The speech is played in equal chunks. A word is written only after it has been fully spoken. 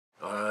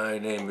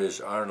name is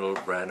Arnold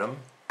Branham.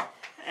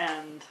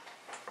 And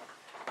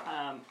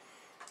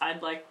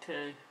I'd like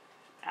to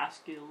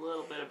ask you a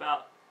little bit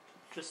about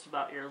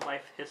your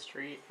life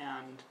history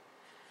and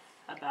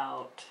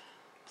about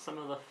some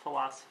of the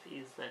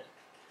philosophies that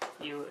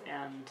you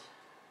and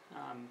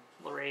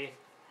Lorraine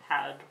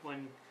had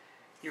when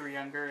you were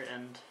younger.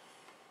 And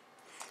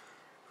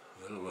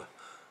Well,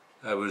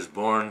 I was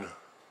born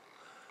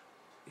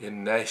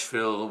in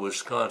Nashville,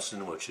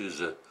 Wisconsin, which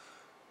is a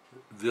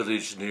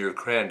village near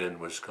Crandon,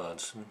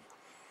 Wisconsin,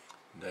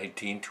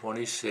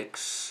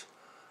 1926.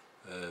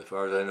 As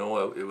far as I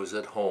know, it was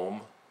at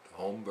home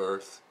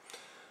birth.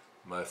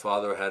 My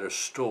father had a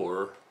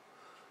store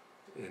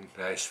in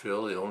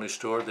Nashville, the only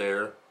store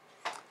there,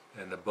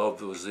 and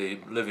above was the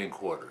living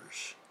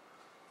quarters.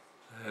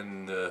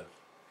 And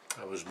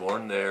I was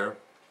born there.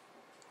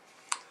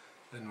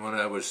 And when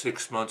I was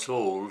 6 months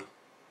old,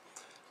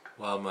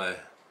 while my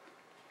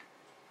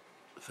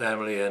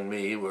family and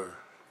me were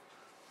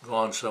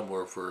gone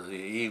somewhere for the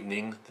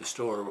evening, the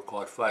store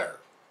caught fire,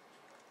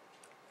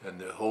 and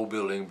the whole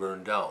building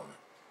burned down,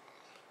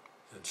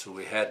 and so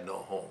we had no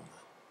home.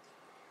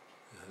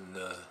 And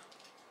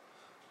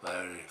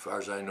as far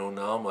as I know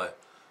now, my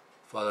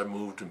father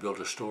moved and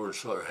built a store,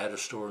 had a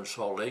store in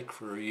Salt Lake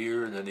for a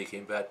year, and then he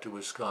came back to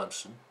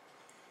Wisconsin.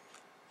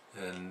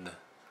 And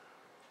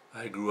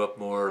I grew up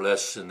more or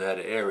less in that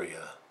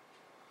area.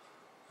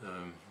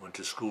 Went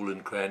to school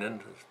in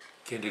Crandon,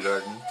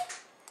 kindergarten,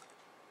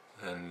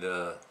 and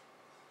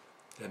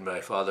then my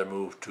father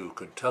moved to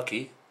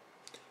Kentucky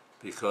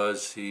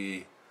because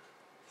he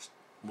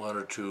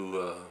wanted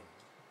to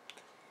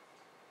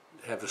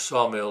have a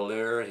sawmill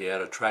there. He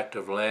had a tract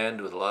of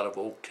land with a lot of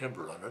oak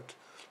timber on it.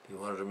 He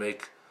wanted to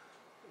make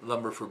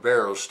lumber for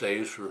barrel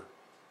staves for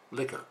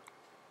liquor.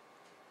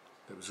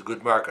 It was a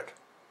good market.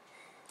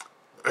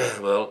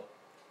 Well,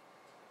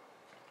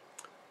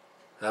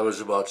 I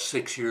was about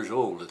 6 years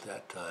old at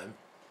that time.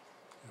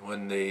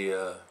 When they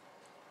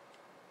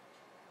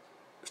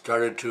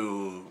started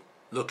to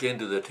look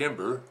into the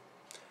timber,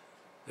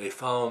 they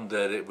found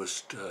that it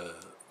was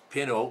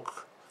pin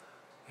oak,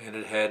 and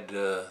it had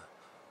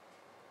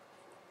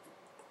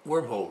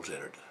wormholes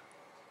in it,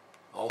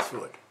 all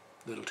through it,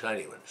 little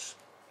tiny ones.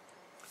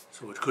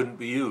 So it couldn't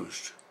be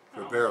used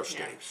for barrel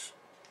staves.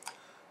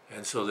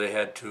 And so they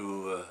had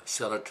to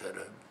sell it at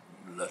a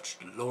much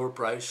lower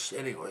price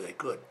anywhere they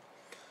could.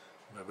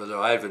 My brother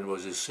Ivan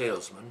was his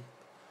salesman,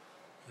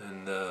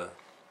 and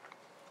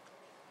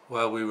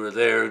while we were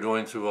there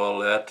going through all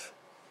that,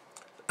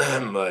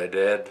 my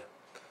dad,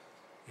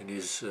 in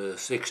his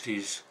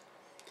 60s,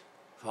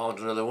 found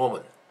another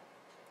woman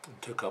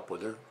and took up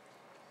with her.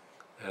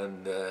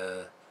 And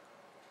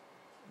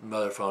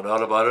mother found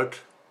out about it,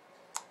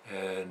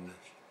 and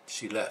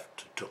she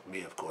left. Took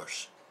me, of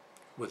course,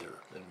 with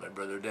her and my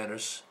brother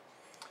Dennis.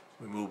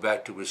 We moved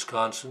back to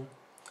Wisconsin,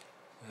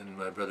 and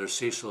my brother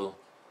Cecil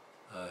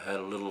had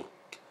a little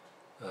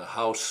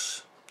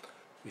house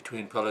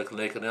between Pelican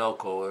Lake and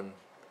Elko in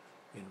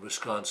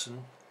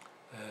Wisconsin,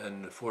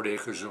 and 40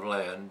 acres of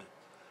land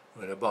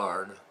in a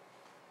barn.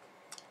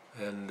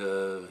 And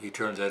he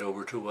turned that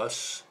over to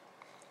us,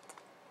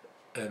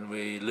 and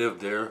we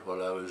lived there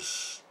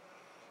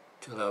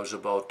till I was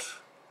about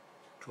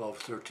 12,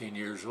 13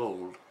 years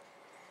old,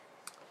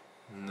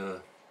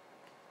 and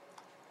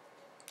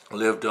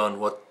lived on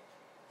what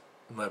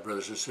my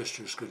brothers and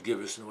sisters could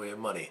give us in the way of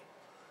money,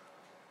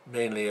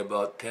 mainly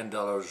about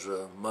 $10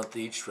 a month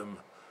each from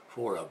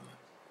 4 of them.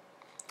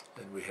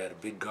 And we had a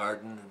big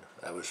garden, and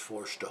I was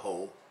forced to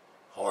hoe.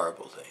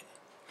 Horrible thing.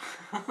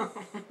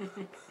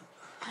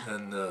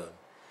 And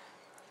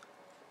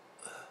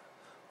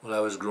when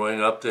I was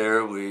growing up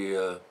there,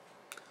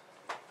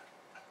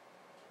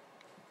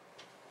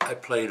 I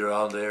played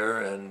around there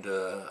and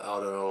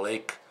out on a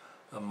lake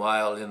a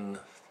mile in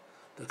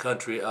the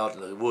country, out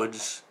in the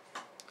woods,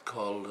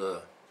 called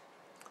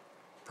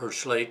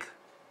Perch Lake.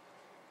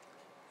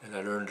 And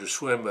I learned to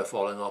swim by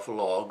falling off a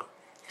log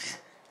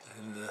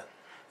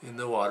in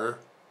the water.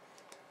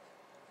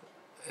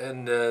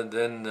 And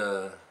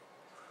then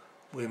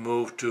we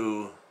moved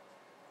to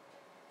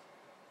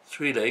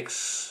 3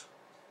 Lakes.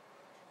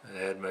 I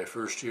had my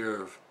first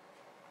year of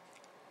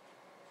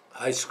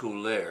high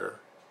school there.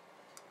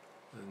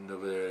 And there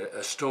was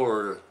a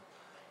store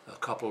a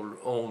couple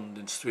owned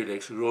in 3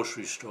 Lakes, a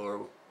grocery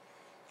store,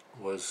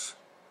 was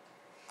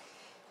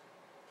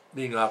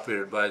being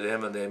operated by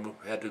them, and they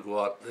had to go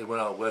out. They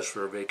went out west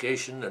for a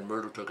vacation, and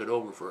Myrtle took it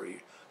over for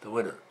the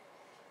winter.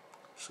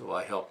 So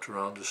I helped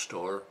around the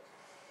store,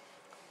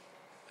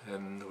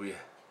 and we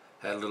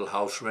had a little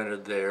house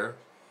rented there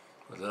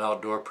with an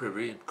outdoor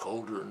privy,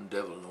 colder than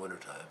devil in the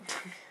wintertime.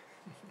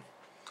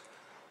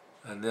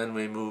 And then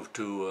we moved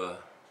to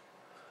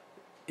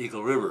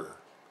Eagle River,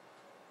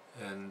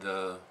 and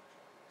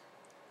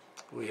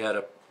we had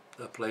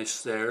a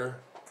place there,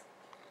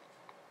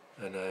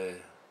 and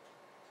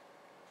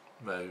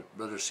my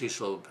brother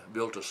Cecil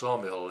built a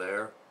sawmill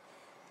there,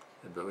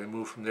 but we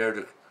moved from there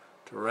to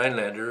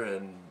Rhinelander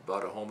and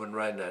bought a home in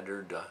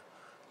Rhinelander,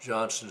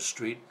 Johnson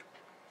Street,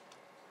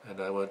 and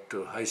I went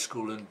to high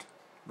school in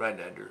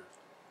Rhinelander.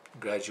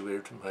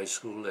 Graduated from high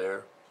school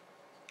there.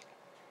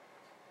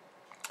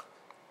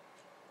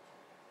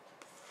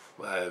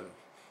 My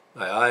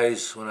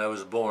eyes, when I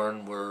was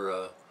born,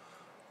 were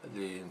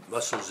the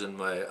muscles in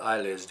my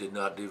eyelids did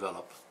not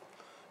develop,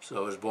 so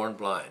I was born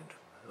blind.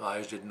 My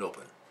eyes didn't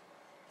open.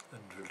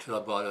 Until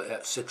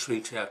about 6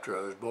 weeks after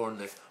I was born,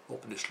 they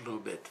opened just a little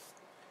bit.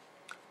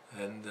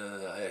 And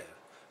I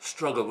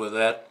struggled with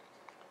that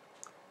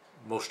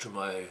most of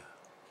my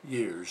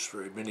years,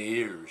 for many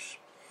years,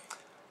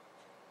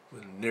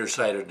 with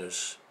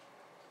nearsightedness.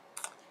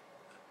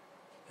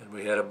 And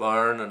we had a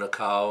barn and a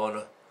cow and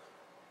a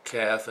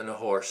calf and a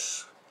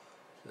horse,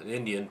 an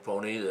Indian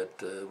pony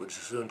that would as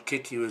soon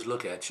kick you as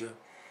look at you,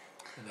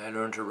 and I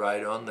learned to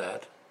ride on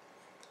that.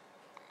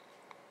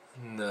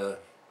 And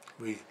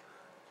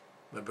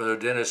my brother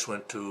Dennis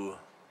went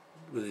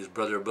with his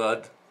brother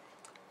Bud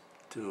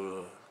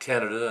to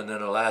Canada and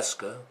then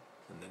Alaska,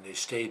 and then they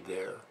stayed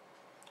there.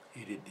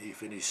 He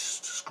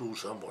finished school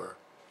somewhere,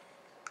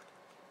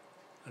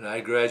 and I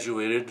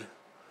graduated,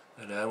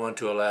 and I went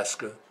to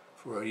Alaska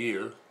for a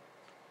year.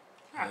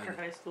 After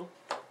high school?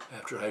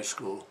 After high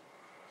school.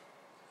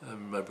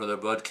 My brother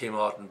Bud came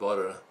out and bought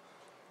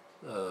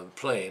a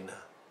plane,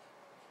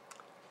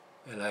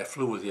 and I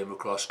flew with him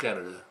across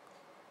Canada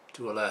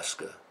to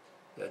Alaska.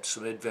 Had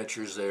some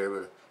adventures there,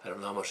 but I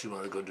don't know how much you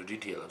want to go into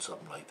detail on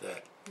something like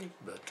that.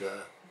 But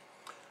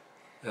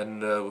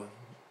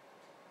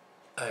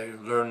I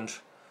learned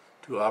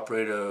to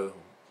operate a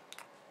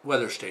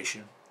weather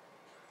station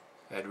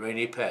at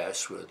Rainy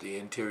Pass, with the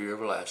interior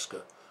of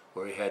Alaska,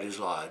 where he had his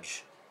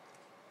lodge,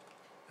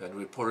 and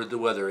reported the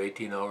weather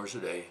 18 hours a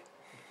day,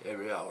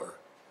 every hour.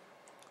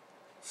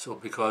 So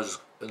because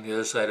on the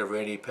other side of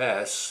Rainy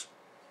Pass,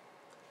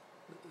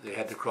 they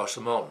had to cross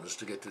the mountains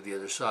to get to the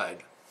other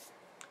side,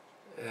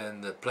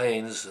 and the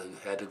planes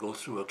had to go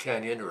through a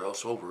canyon or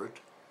else over it,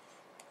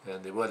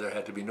 and the weather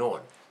had to be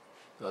known,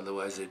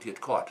 otherwise they'd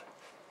get caught.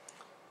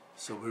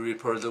 So we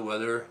reported the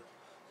weather,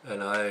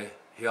 and I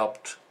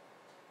helped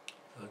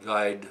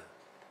guide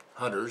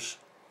hunters,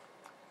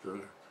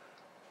 the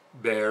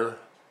bear,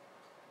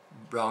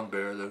 brown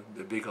bear,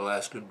 the big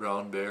Alaskan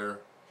brown bear,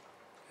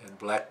 and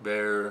black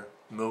bear,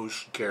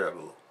 moose,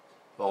 caribou,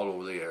 all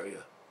over the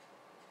area.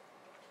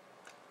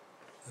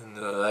 And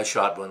I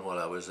shot one while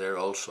I was there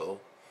also.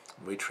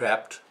 We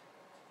trapped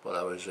while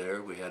I was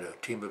there. We had a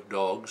team of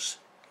dogs,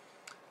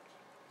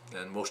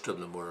 and most of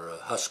them were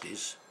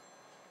huskies.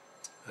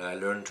 I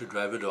learned to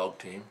drive a dog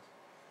team.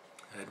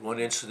 I had one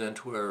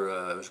incident where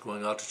I was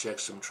going out to check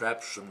some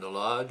traps from the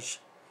lodge,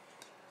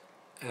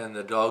 and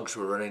the dogs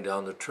were running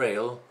down the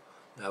trail.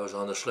 I was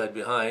on the sled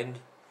behind,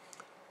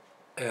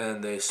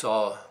 and they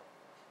saw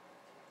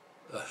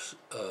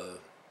a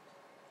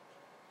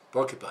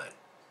porcupine,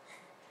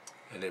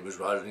 and it was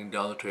running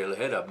down the trail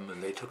ahead of them,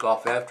 and they took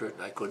off after it,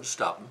 and I couldn't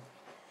stop them.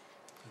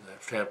 And I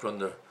tramped on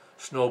the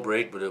snow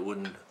brake, but it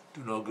wouldn't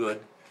do no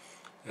good,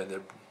 and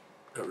the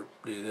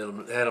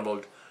little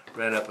animal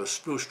ran up a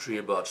spruce tree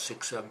about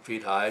 6-7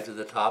 feet high to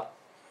the top,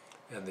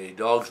 and the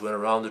dogs went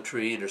around the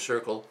tree in a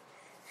circle,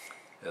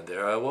 and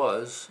there I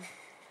was.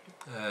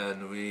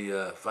 And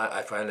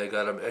I finally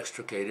got them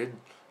extricated,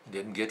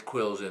 didn't get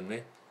quills in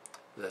me.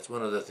 That's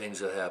one of the things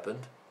that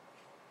happened.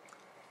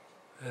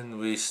 And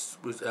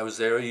I was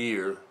there a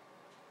year.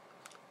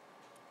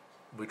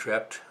 We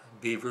trapped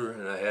beaver,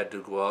 and I had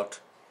to go out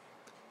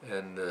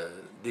and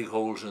dig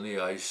holes in the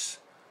ice.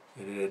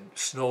 It had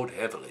snowed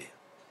heavily,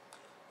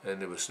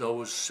 and the snow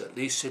was at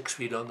least 6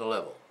 feet on the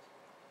level.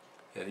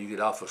 And you get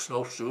off of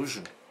snowshoes,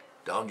 and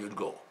down you'd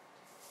go.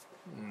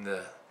 And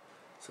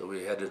so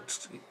we had to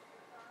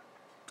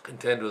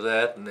contend with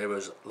that, and there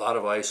was a lot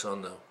of ice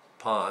on the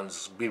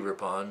ponds, beaver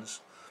ponds.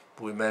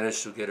 But we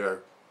managed to get our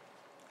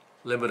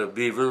limit of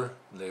beaver.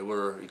 They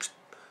were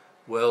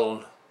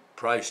well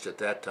priced at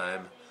that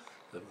time.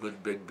 A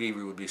good big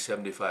beaver would be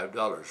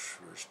 $75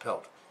 for its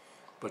pelt.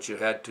 But you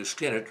had to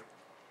skin it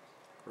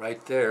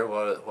right there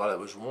while it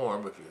was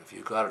warm, if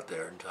you got it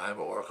there in time,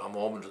 or come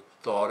home and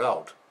thaw it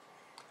out.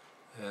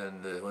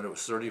 And when it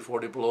was 30,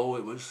 40 below,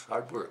 it was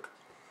hard work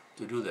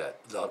to do that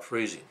without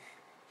freezing.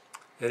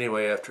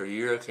 Anyway, after a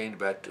year, I came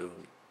back to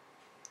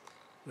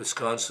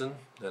Wisconsin,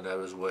 and I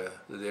was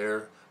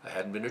there. I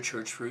hadn't been to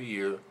church for a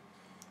year,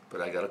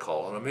 but I got a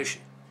call on a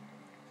mission,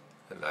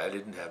 and I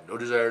didn't have no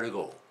desire to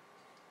go.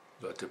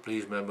 But to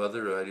please my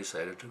mother, I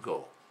decided to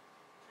go.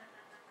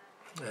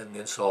 And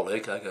in Salt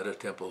Lake, I got a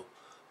temple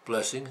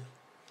blessing,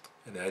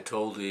 and I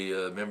told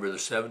the member of the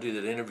 70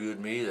 that interviewed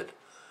me that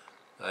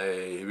I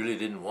really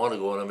didn't want to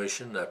go on a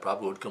mission. I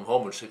probably would come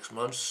home in 6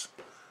 months.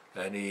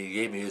 And he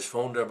gave me his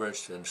phone number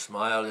and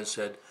smiled and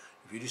said,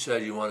 "If you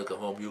decide you want to come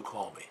home, you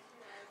call me."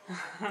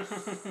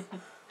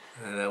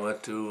 And I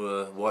went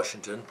to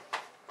Washington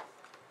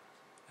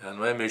on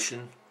my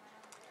mission,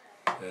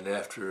 and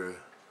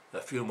after a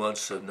few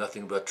months of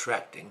nothing but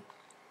tracting,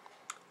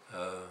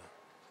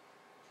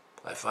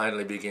 I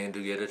finally began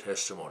to get a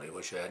testimony,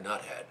 which I had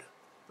not had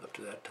up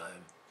to that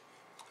time.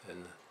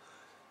 And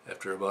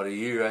after about a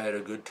year, I had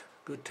a good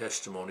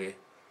testimony.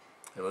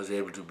 I was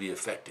able to be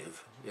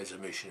effective as a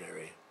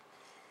missionary.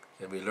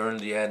 and we learned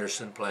the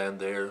Anderson plan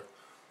there,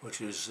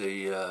 which is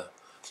the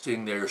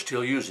thing they're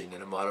still using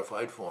in a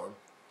modified form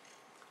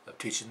of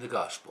teaching the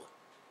gospel.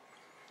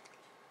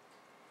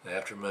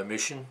 After my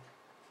mission,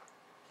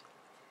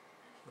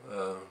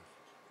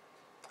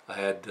 I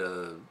had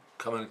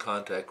come in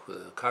contact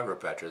with a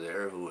chiropractor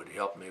there who would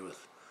help me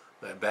with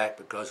my back,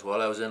 because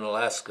while I was in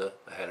Alaska,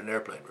 I had an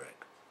airplane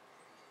wreck.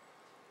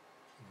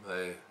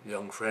 My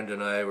young friend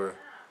and I were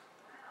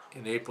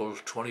in April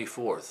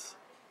 24th,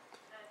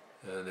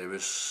 and there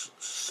was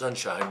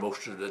sunshine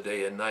most of the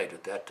day and night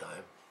at that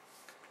time.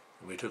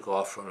 And we took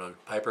off from a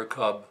Piper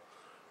Cub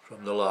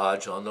from the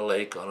lodge on the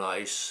lake on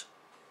ice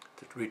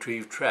to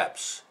retrieve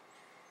traps.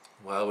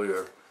 While we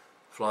were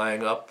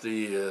flying up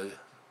the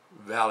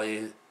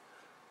valley,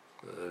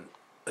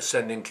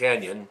 ascending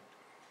canyon,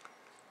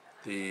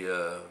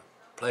 the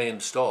plane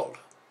stalled,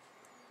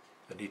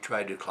 and he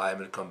tried to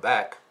climb and come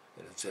back,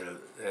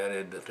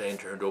 and the plane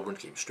turned over and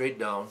came straight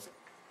down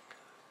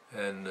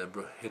and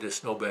hit a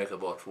snowbank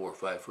about 4 or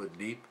 5 foot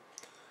deep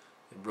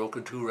and broke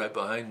in two right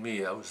behind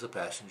me. I was the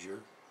passenger,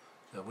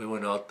 and we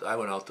went out. I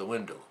went out the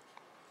window,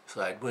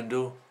 side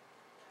window,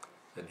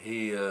 and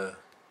he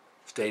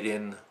stayed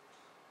in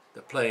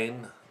the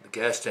plane. The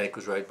gas tank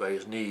was right by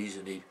his knees,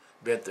 and he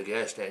bent the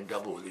gas tank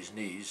double with his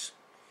knees,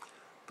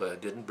 but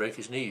it didn't break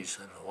his knees.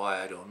 I don't know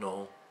why, I don't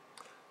know.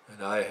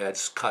 And I had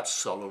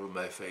cuts all over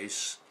my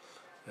face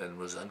and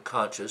was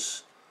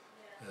unconscious,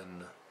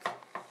 and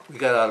we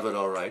got out of it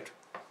all right.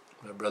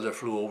 My brother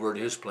flew over in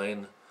his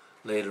plane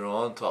later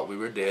on, thought we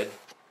were dead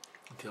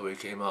until we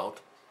came out.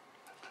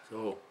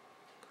 So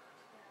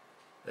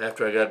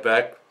after I got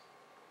back,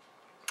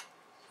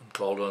 I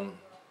called on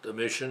the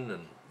mission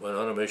and went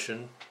on a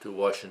mission to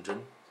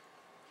Washington.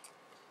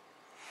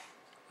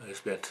 I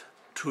spent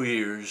 2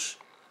 years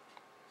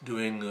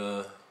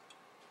doing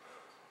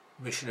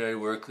missionary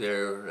work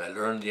there. I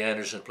learned the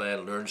Anderson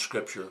plan, learned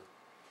scripture.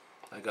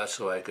 I got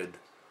so I could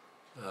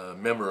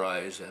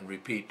memorize and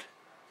repeat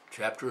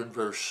chapter and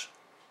verse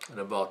in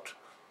about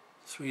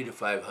 300 to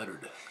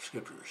 500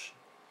 scriptures.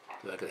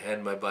 So I could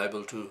hand my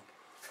Bible to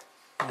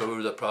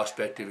whoever the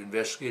prospective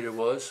investigator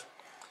was,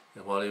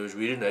 and while he was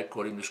reading, I'd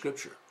quote him the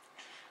scripture,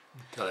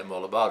 tell him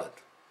all about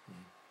it.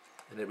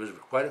 And it was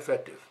quite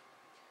effective.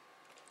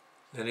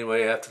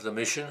 Anyway, after the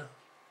mission,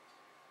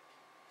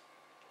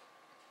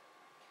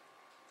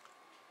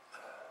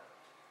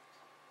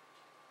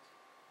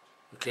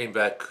 we came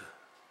back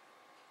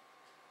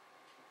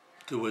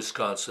to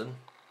Wisconsin,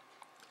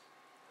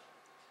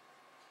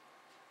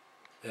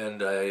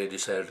 and I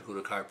decided to go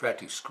to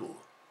chiropractic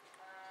school,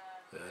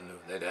 and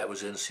that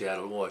was in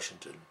Seattle,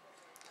 Washington.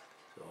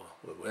 So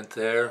we went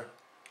there,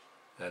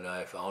 and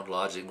I found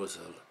lodging with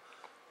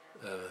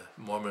a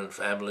Mormon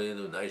family,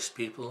 the nice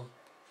people,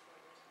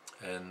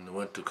 and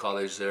went to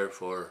college there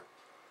for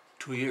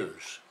 2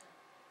 years.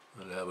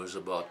 And I was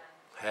about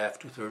half,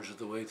 2/3 of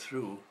the way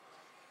through.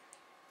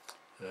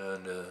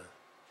 And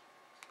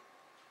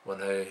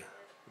when I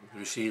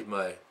received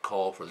my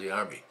call for the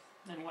Army.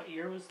 And what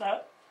year was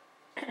that?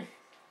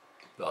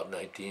 About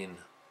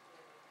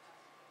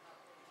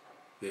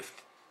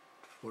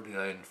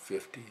 1949,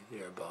 50,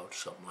 thereabouts,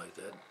 something like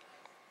that.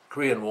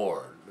 Korean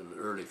War, the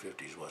early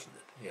 50s, wasn't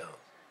it? Yeah.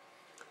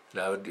 And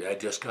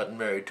I'd just gotten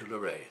married to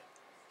Lorraine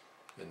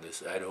in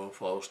this Idaho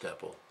Falls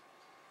temple.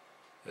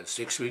 And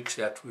 6 weeks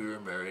after we were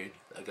married,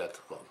 I got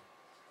the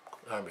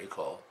Army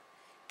call.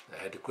 I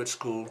had to quit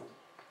school,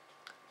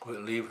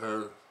 leave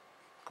her,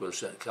 go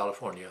to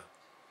California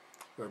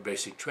for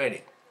basic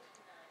training.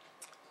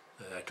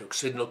 And I took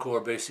Signal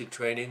Corps basic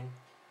training,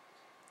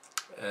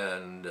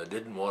 and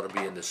didn't want to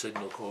be in the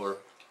Signal Corps.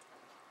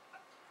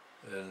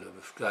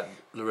 And got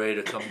Lorraine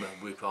to come.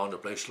 We found a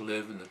place to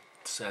live in the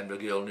San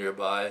Miguel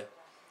nearby,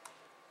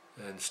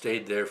 and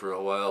stayed there for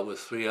a while with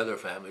 3 other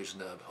families in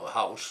the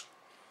house.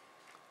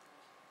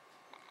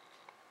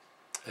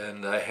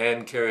 And I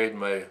hand carried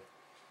my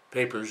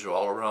papers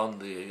all around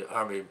the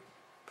Army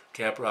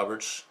Camp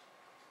Roberts,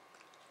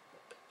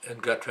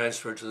 and got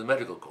transferred to the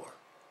Medical Corps.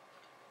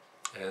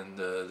 And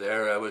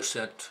there I was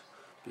sent,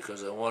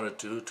 because I wanted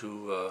to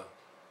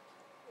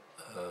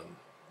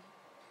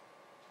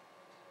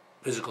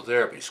physical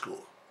therapy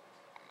school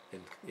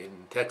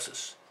in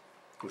Texas,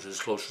 which is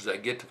as close as I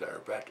get to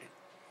chiropractic.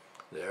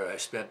 There I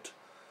spent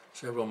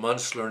several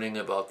months learning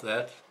about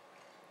that,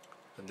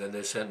 and then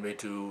they sent me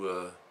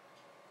to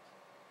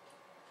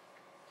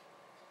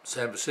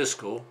San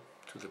Francisco,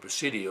 to the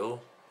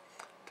Presidio,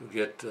 to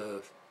get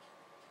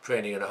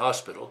training in a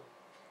hospital.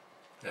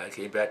 And I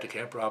came back to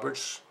Camp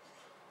Roberts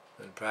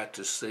and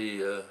practiced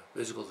the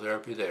physical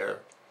therapy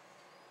there,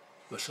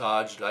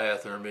 massage,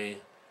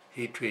 diathermy,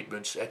 heat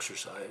treatments,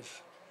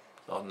 exercise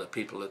on the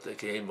people that they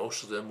came.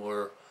 Most of them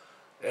were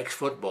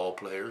ex-football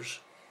players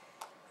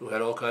who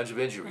had all kinds of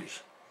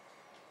injuries.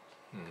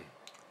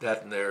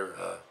 That and their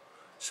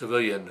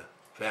civilian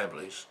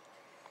families.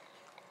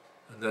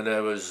 And then I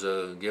was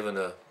given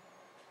a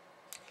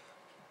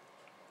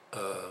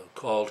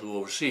call to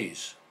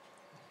overseas,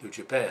 to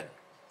Japan,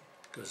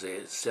 because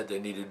they said they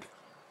needed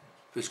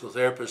physical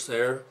therapists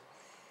there.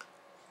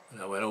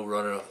 And I went over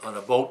on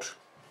a boat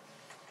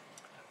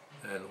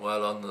And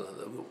while on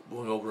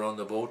going over on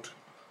the boat,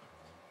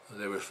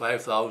 there were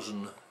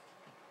 5,000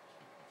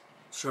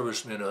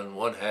 servicemen on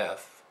one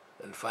half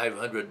and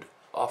 500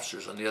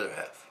 officers on the other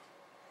half.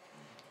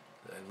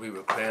 And we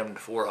were crammed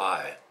 4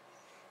 high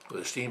with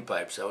the steam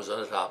pipes. I was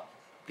on the top,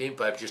 steam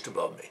pipe just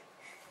above me.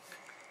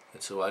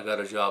 And so I got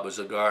a job as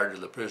a guard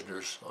of the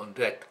prisoners on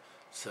deck,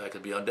 so I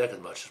could be on deck as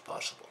much as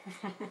possible.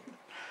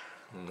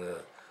 And,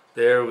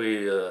 there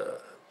we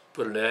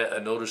put a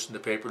notice in the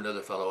paper,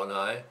 another fellow and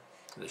I,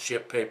 in the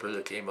ship paper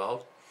that came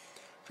out.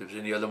 If there was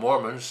any other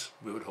Mormons,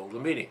 we would hold a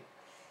meeting.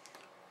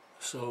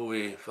 So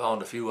we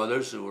found a few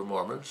others who were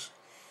Mormons,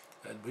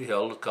 and we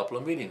held a couple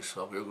of meetings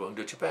while we were going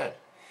to Japan.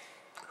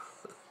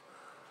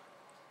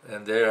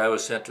 And there I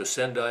was sent to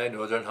Sendai,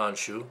 northern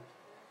Honshu,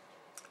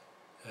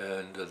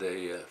 and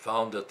they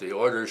found that the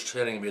orders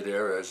sending me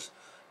there as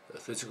a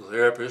physical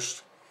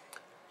therapist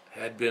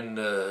had been,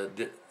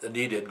 the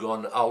need had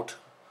gone out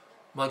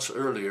months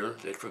earlier.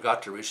 They'd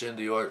forgot to rescind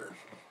the order.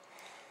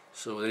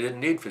 So they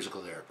didn't need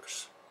physical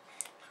therapists.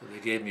 So they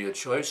gave me a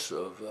choice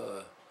of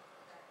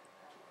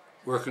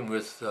working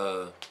with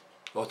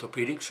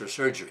orthopedics or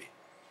surgery.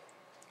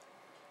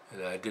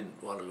 And I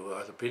didn't want to do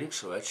orthopedics,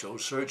 so I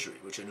chose surgery,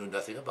 which I knew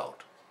nothing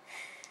about.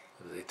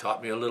 They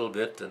taught me a little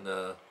bit,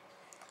 and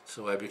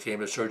so I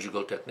became a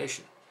surgical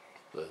technician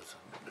the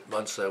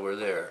months I were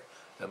there.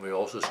 And we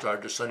also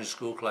started a Sunday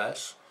school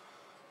class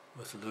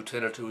with the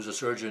lieutenant who was a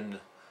surgeon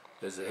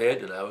as the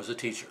head, and I was a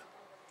teacher.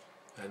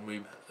 And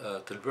we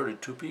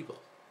converted 2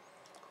 people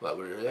while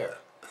we were there.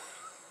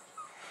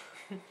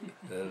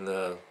 And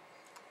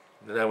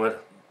then I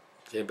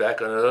came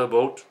back on another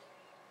boat,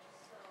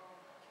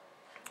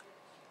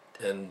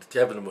 and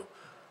Kevin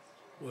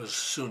was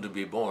soon to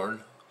be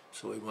born,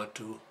 so we went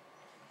to,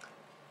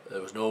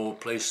 there was no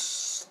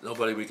place,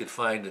 nobody we could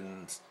find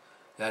in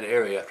that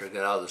area after I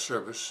got out of the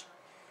service.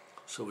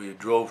 So we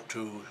drove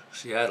to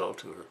Seattle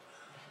to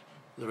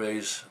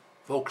Laray's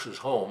folks'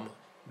 home.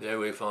 There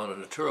we found a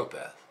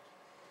naturopath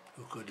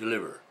who could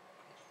deliver.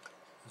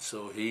 And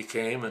so he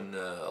came, and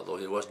although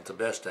he wasn't the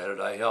best at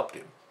it, I helped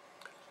him.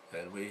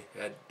 And we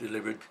had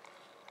delivered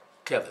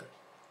Kevin,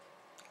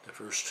 the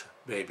first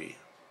baby.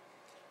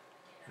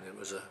 And it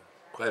was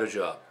quite a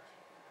job.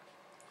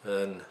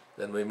 And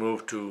then we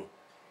moved from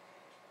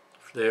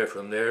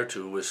there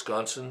to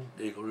Wisconsin,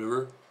 Eagle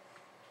River,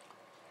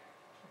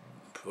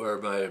 where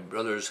my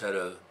brothers had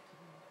a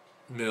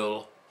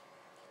mill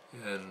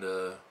and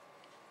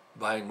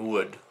buying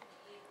wood,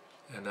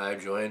 and I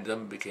joined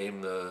them,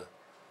 became a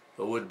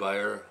wood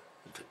buyer,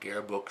 and took care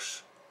of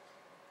books.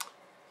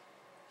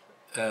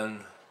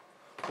 And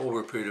over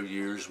a period of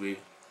years, we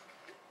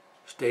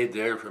stayed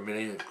there for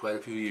quite a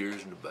few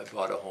years, and I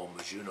bought a home,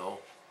 as you know.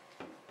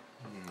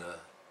 And,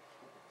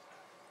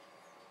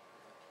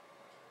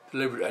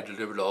 I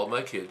delivered all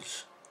my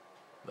kids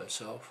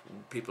myself,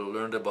 and people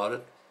learned about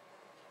it.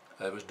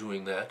 I was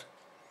doing that,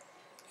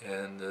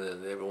 and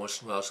every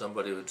once in a while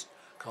somebody would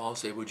call and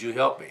say, "Would you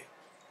help me?"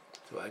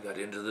 So I got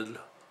into the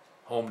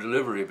home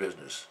delivery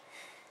business,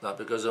 not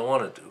because I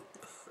wanted to,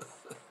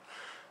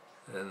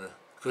 and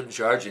couldn't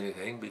charge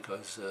anything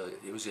because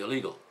it was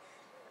illegal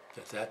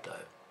at that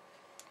time.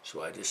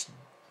 So I just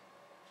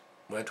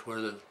went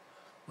when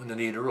the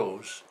need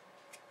arose,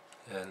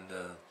 and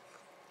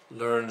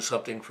learned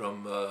something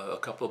from a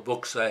couple of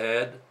books I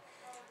had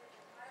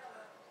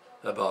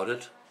about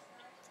it,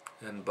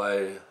 and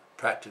by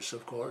practice,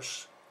 of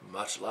course,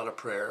 a lot of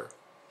prayer.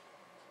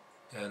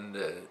 And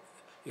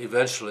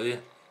eventually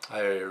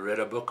I read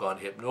a book on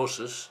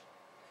hypnosis,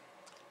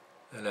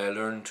 and I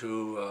learned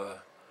to,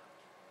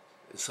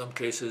 in some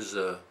cases,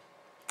 I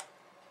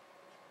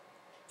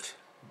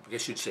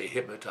guess you'd say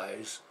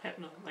hypnotize.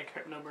 Like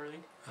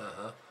hypnobirthing.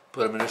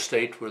 Put them in a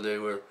state where they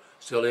were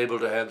still able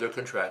to have their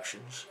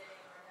contractions,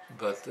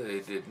 but they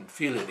didn't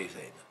feel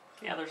anything.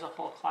 Yeah, there's a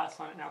whole class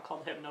on it now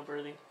called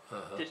hypnobirthing.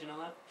 Did you know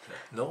that?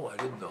 No, I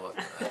didn't know it.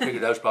 I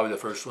figured that was probably the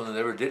first one that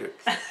ever did it.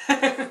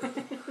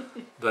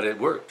 But it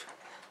worked.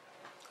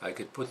 I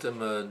could put them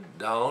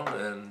down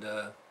and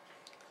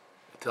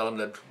tell them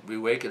that we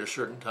wake at a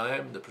certain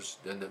time,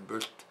 and the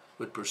birth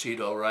would proceed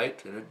all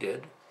right, and it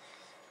did.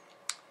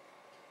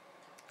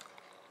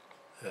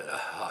 And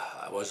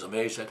I was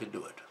amazed I could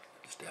do it.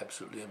 Just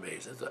absolutely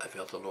amazed. I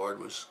felt the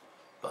Lord was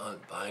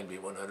behind me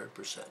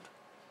 100%.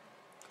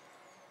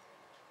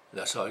 And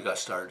that's how I got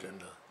started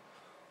in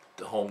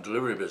the home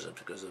delivery business,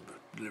 because of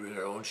delivering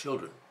our own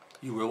children.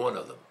 You were one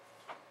of them.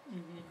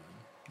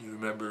 Mm-hmm. You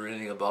remember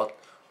anything about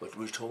what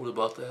was told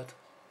about that?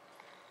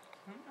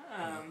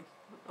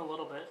 A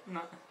little bit.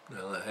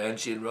 Well,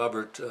 Angie and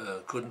Robert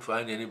couldn't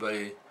find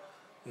anybody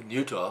in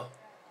Utah,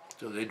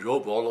 so they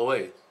drove all the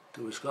way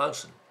to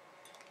Wisconsin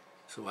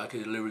so I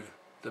could deliver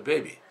the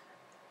baby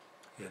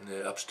in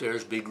the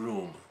upstairs big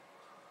room.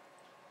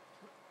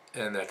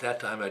 And at that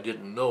time I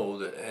didn't know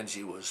that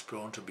Angie was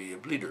prone to be a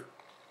bleeder.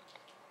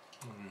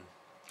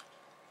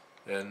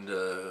 And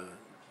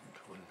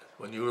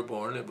when you were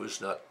born, it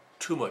was not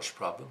too much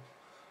problem.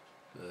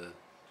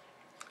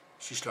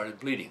 She started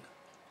bleeding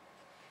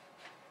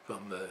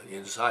from the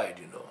inside,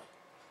 you know.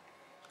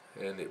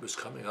 and it was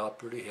coming out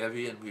pretty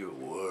heavy, and we were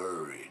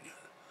worried.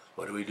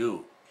 What do we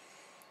do?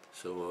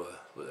 So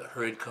with a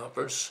hurried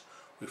conference,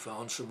 we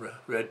found some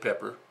red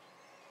pepper,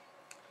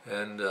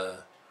 and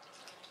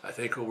I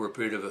think over a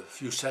period of a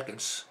few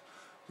seconds,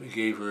 we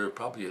gave her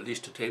probably at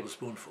least a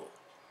spoonful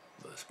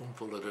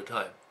at a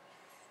time.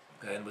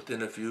 And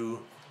within a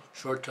few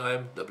short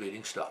time, the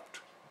bleeding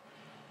stopped.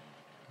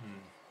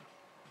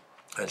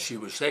 And she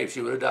was safe. She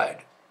would have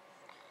died.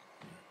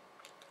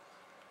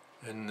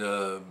 And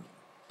the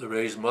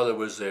Ray's mother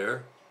was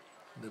there.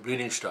 The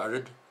bleeding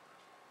started.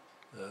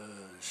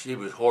 She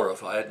was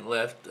horrified and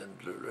left, and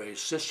the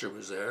Ray's sister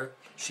was there.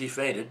 She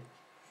fainted.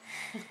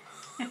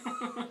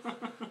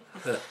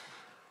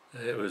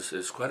 It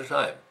was quite a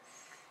time.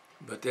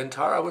 But then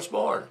Tara was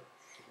born.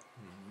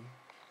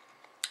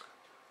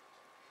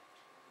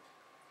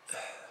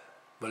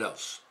 What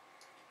else?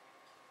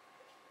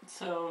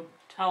 So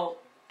tell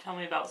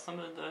me about some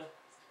of the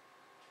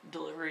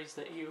deliveries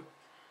that you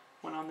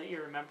went on that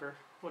you remember.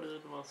 What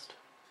is the most?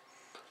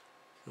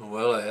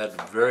 Well, I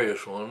had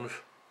various ones.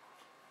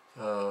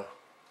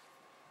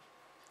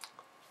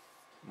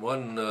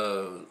 One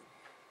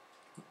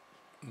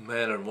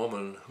man and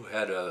woman who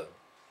had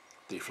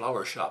the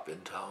flower shop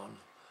in town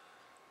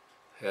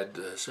had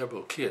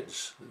several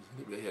kids.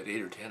 They had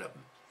 8 or 10 of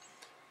them,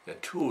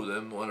 and 2 of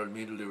them wanted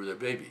me to deliver their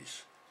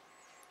babies.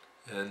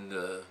 And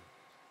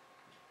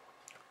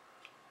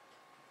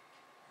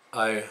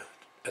by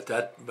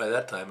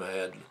that time I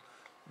had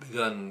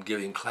begun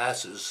giving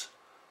classes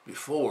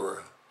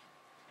before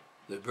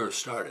the birth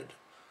started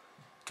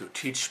to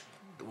teach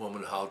the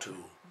woman how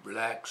to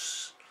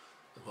relax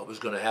and what was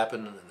going to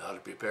happen and how to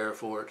prepare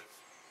for it.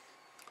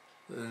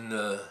 And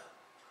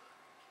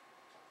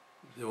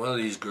one of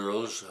these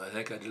girls, I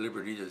think I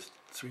delivered either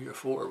 3 or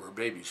 4 were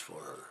babies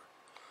for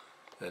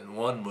her, and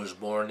one was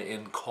born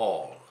in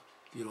caul.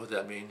 Do you know what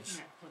that means?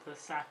 Yeah, with a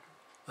sac.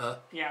 Huh?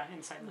 Yeah,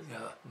 inside the sac.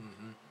 Yeah.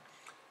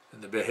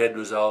 And the head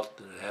was out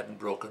and it hadn't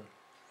broken.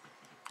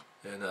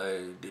 And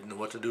I didn't know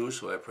what to do,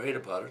 so I prayed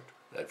about it.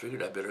 I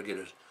figured I better get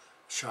a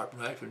sharp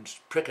knife and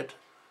prick it.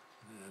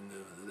 And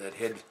that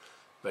head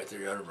right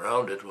there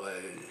around it, why,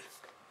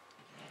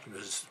 it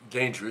was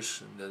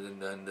dangerous.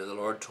 And the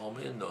Lord told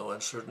me in no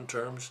uncertain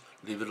terms,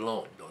 leave it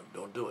alone.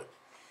 Don't do it.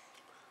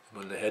 And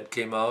when the head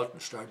came out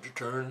and started to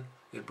turn,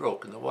 it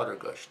broke and the water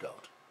gushed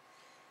out.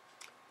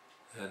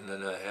 And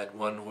then I had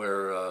one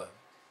where,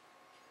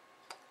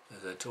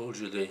 as I told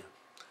you, the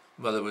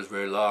mother was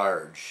very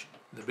large,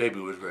 the baby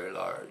was very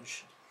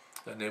large,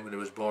 and then when it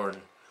was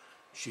born,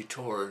 she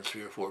tore in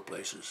 3 or 4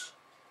 places,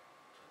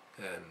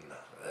 and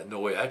I had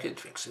no way I could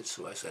fix it,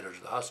 so I sent her to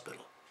the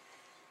hospital,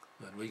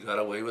 and we got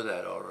away with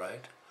that all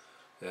right.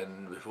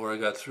 And before I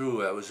got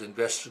through, I was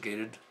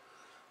investigated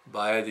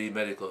by the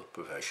medical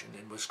profession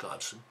in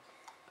Wisconsin,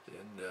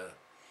 and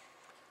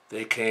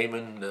they came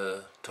and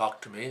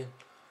talked to me,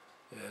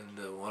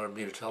 and wanted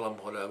me to tell them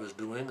what I was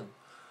doing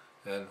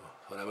and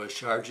what I was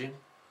charging.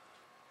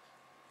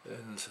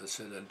 And so I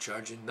said, I'm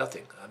charging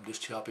nothing. I'm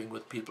just helping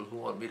with people who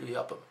want me to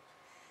help them.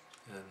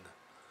 And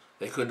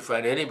they couldn't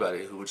find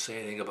anybody who would say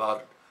anything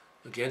about it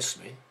against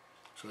me,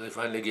 so they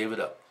finally gave it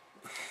up.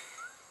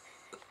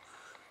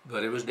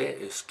 But it was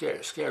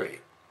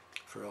scary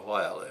for a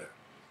while there.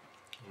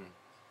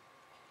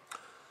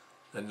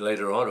 And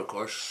later on, of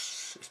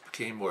course, it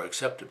became more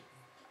accepted.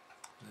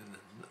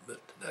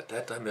 But at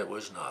that time it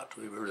was not.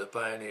 We were the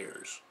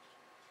pioneers.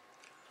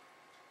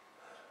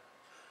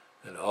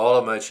 And all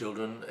of my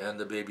children and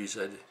the babies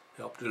I'd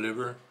helped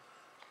deliver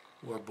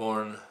were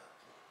born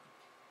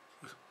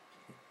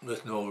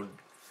with no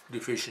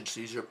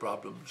deficiencies or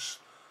problems.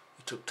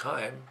 It took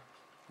time.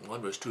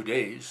 One was 2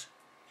 days,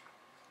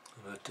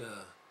 but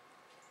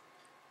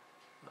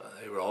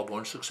they were all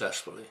born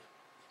successfully.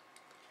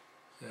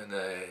 And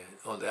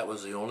that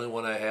was the only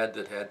one I had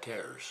that had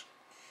tears,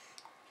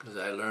 because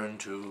I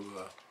learned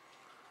to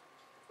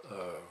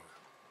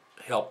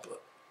help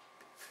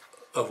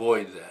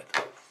avoid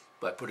that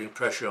by putting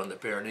pressure on the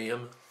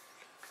perineum.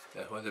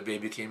 And when the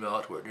baby came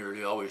out, we're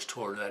nearly always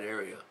tore in that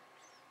area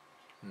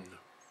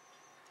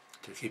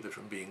to keep it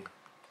from being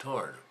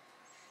torn.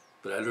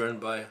 But I learned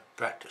by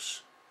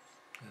practice.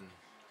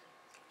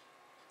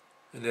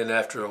 And then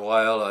after a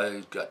while,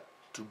 I got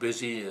too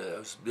busy. I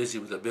was busy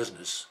with a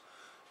business,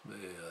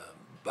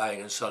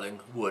 buying and selling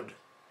wood,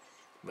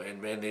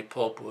 mainly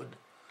pulpwood.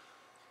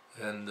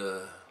 And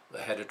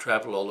I had to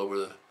travel all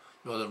over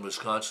northern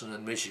Wisconsin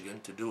and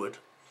Michigan to do it.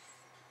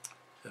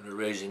 And we're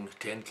raising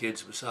 10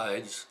 kids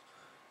besides,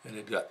 and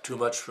it got too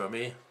much for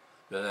me.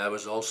 Then I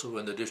was also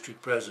in the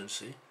district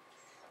presidency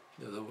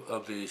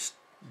of the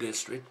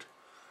district.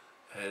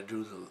 I had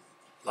to do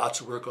lots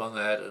of work on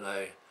that, and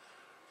I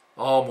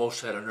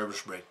almost had a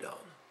nervous breakdown.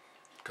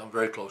 Come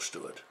very close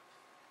to it.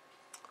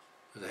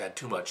 Because I had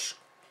too much,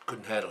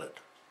 couldn't handle it.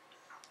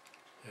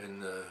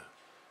 And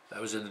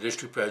I was in the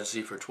district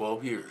presidency for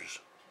 12 years.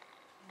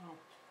 Wow.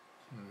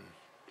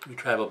 We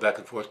traveled back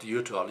and forth to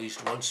Utah at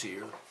least once a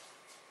year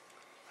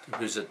to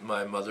visit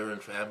my mother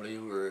and family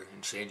who were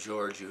in St.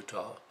 George,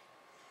 Utah.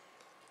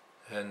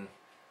 And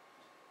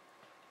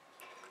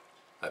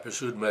I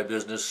pursued my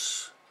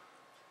business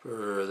from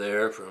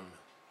the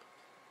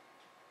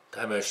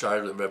time I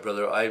started with my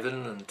brother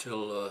Ivan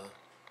until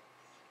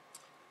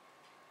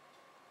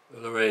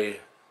Lorraine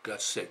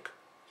got sick.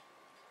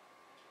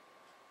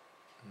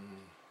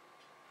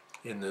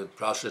 In the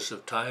process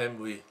of time,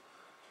 we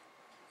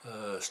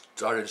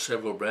started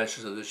several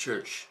branches of the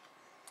church,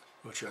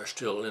 which are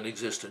still in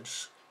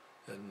existence,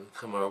 and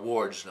some are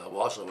wards now.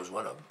 Wausau was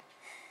one of them.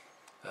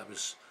 I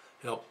was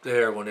helped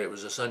there when it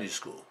was a Sunday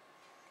school.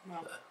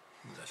 Wow.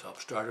 I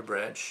helped start a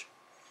branch.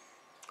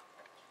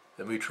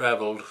 And we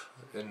traveled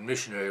in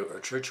missionary or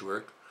church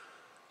work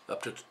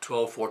up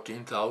to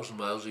 14,000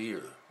 miles a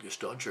year,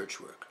 just on church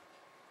work.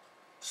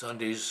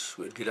 Sundays,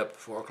 we'd get up at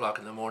 4 o'clock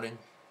in the morning,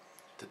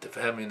 take the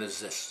family in the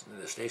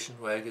station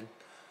wagon,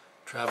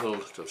 travel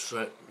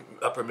to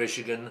Upper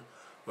Michigan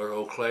or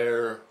Eau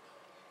Claire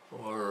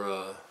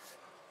or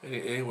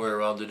anywhere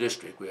around the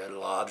district. We had a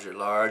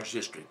large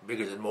district,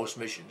 bigger than most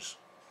missions,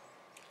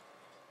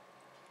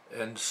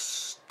 and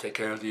take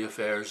care of the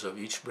affairs of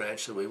each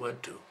branch that we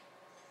went to.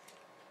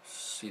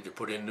 Either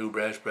put in new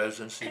branch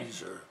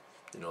presidencies or,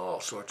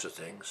 all sorts of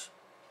things.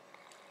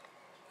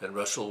 And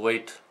Russell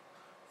Waite,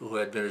 who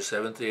had been a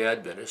Seventh-day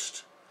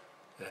Adventist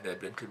and had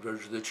been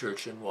converted to the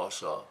church in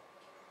Wausau,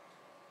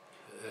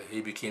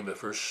 he became the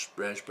first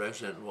branch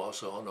president in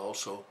Wausau, and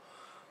also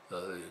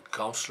the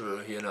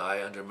counselor, he and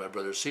I, under my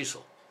brother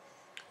Cecil.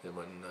 And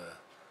when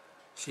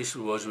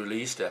Cecil was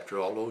released after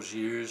all those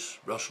years,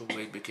 Russell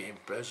Waite became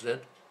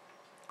president,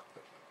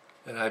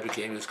 and I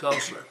became his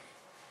counselor.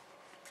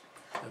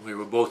 And we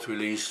were both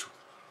released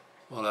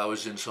while I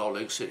was in Salt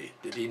Lake City.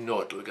 Didn't even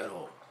know it till we got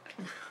home.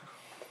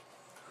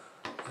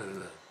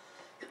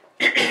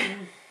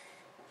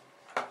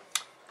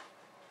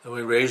 And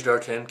we raised our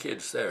 10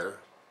 kids there.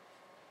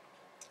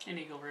 In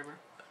Eagle River?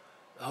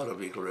 Out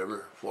of Eagle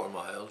River, 4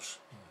 miles.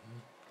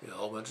 They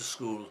all went to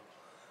school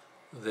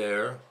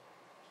there.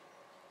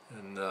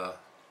 And of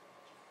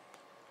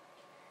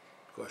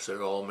course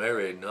they're all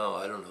married now.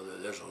 I don't know,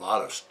 there's a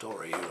lot of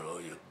story, you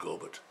could go,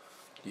 but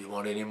do you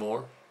want any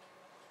more?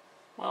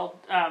 Well,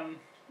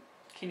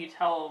 can you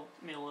tell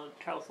us a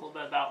little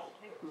bit about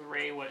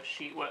Lorraine, what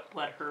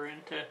led her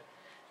into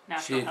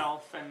natural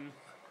health, and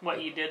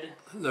what you did?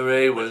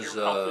 Lorraine with was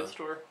your health food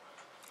store?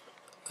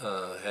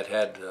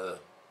 had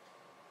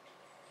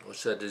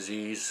what's that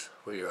disease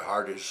where your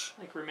heart is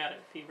like rheumatic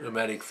fever.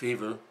 Rheumatic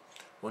fever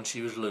when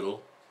she was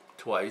little,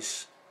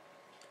 twice,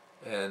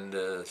 and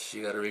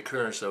she got a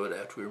recurrence of it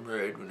after we were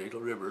married in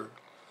Eagle River,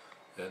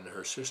 and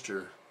her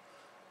sister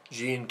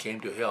Jean came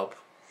to help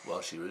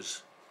while she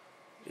was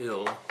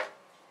ill,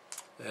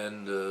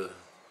 and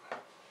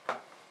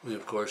we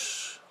of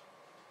course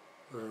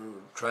were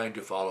trying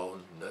to follow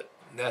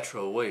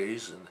natural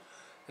ways,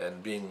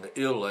 and being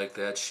ill like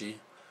that, she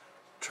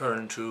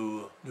turned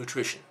to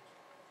nutrition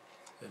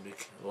and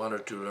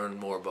wanted to learn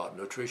more about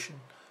nutrition,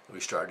 and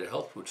we started a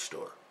health food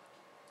store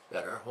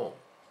at our home.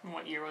 And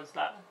what year was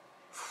that?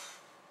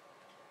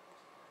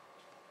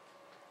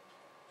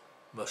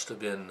 Must have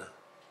been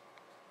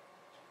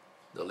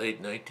the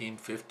late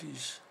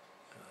 1950s.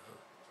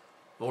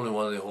 Only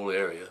one in the whole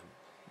area,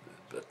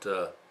 but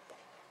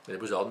it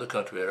was out in the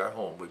country at our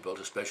home. We built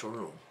a special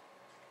room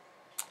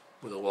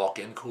with a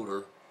walk-in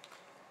cooler,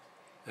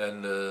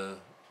 and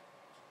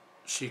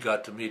she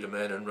got to meet a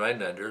man in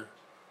Rhinelander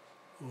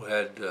who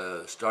had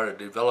started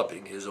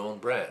developing his own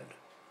brand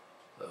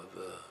of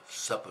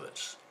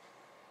supplements,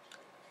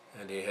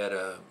 and he had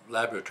a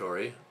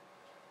laboratory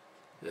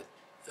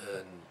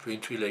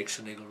between Three Lakes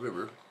and Eagle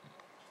River,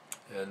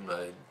 and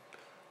my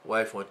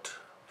wife went to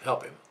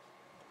help him.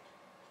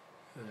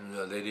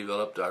 And they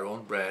developed our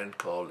own brand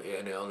called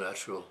A&L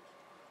Natural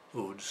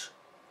Foods,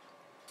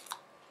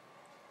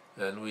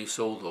 and we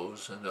sold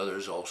those and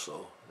others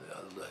also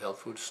out of the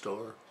health food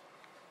store.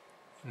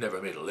 Never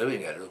made a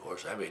living at it, of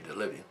course. I made a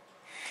living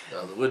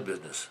out of the wood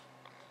business,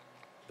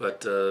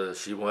 but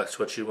that's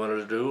what she wanted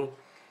to do.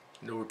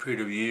 And over a period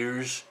of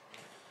years,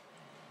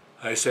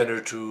 I sent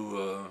her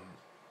to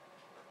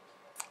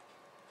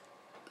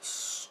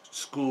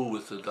school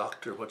with the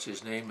doctor. What's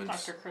his name?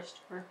 Dr.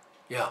 Christopher.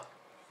 Yeah.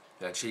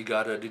 And she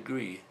got a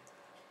degree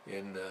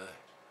in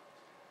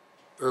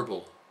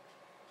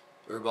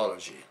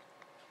herbology,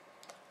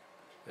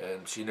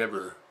 and she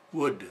never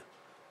would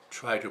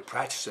try to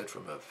practice it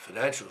from a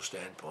financial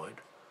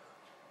standpoint,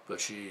 but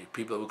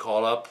people would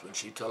call up and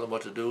she'd tell them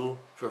what to do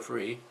for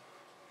free,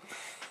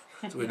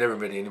 so we never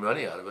made any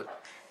money out of it,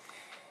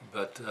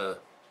 but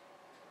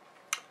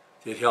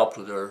it helped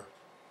with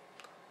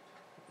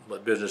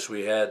what business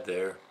we had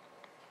there,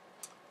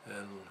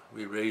 and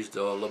we raised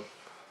all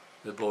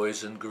the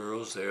boys and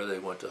girls there. They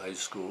went to high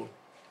school,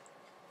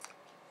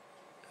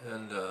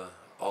 and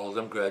all of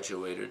them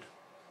graduated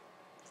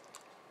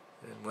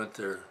and went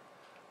their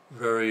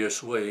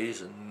various ways,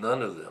 and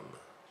none of them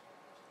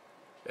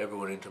ever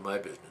went into my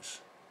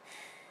business.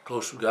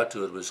 Close we got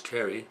to it was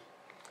Kerry,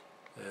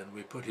 and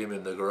we put him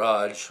in the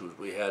garage.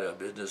 We had a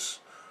business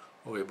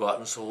where we bought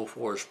and sold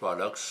forest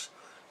products,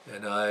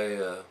 and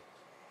I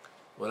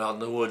went out in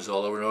the woods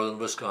all over northern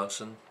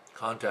Wisconsin,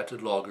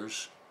 contacted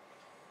loggers,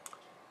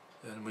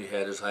 and we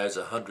had as high as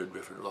 100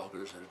 different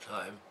loggers at a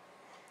time,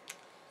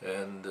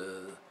 and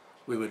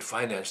we would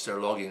finance their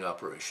logging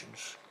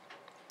operations,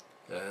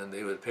 and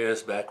they would pay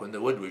us back when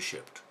the wood was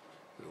shipped.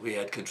 We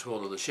had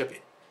control of the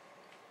shipping.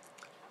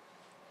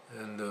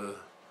 And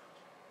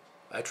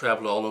I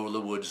traveled all over the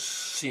woods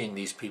seeing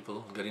these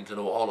people, getting to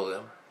know all of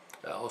them.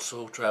 I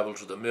also traveled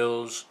to the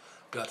mills,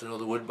 got to know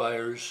the wood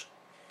buyers,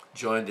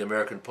 joined the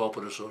American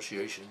Pulpit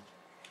Association,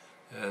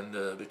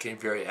 and became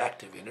very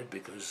active in it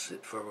because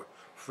it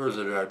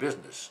furthered our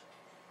business.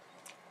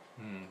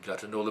 Got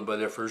to know them by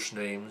their first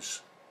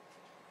names.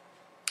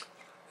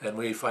 And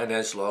we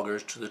financed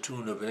loggers to the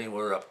tune of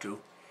anywhere up to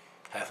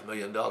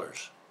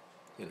 $500,000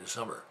 in the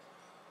summer.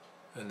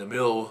 And the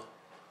mill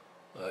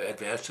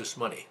advanced us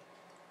money.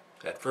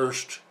 At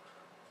first,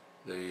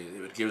 they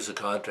would give us a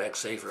contract,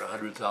 say, for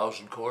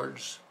 100,000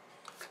 cords,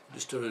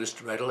 just to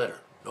write a letter,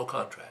 no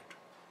contract.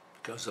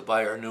 Because the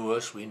buyer knew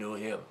us, we knew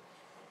him.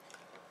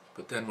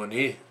 But then when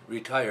he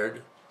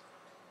retired,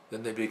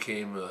 then they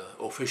became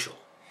official,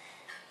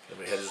 and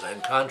we had to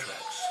sign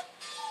contracts.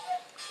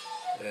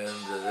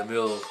 And the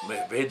mill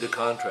made the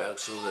contract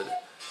so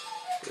that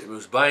it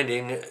was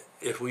binding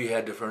if we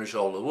had to furnish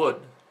all the wood.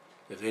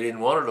 If they didn't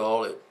want it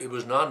all, it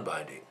was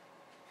non-binding.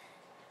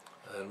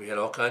 And we had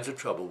all kinds of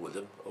trouble with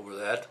them over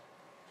that.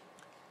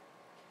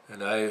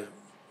 And I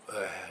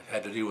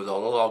had to deal with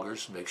all the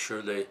loggers, make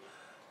sure they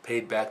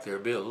paid back their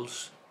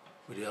bills.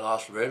 We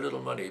lost very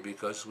little money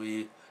because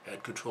we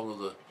had control of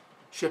the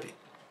shipping.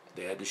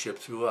 They had to ship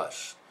through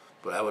us.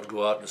 But I would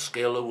go out and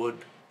scale the wood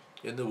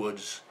in the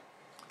woods,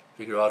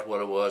 figure out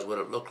what it was, what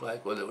it looked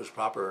like, whether it was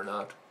proper or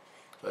not.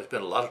 So I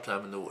spent a lot of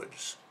time in the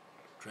woods,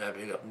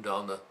 tramping up and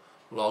down the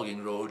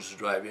logging roads,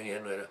 driving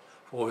in. I had a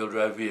four-wheel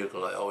drive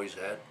vehicle I always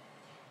had,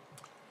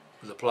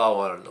 with a plow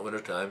on it in the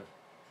wintertime.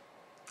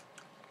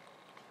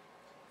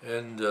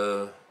 And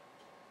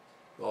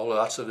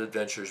lots of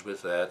adventures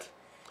with that.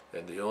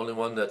 And the only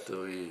one that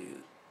we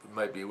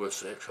might be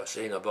worth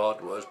saying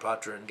about was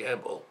Procter &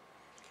 Gamble.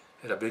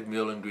 Had a big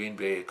mill in Green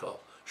Bay called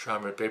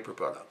Charmin Paper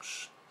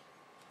Products.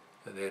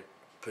 And they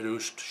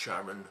produced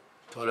Charmin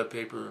toilet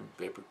paper and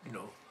paper,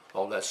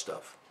 all that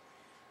stuff.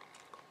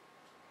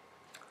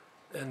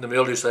 And the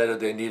mill decided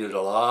they needed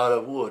a lot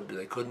of wood.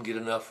 They couldn't get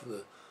enough of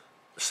the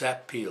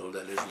sap peeled,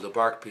 that is, the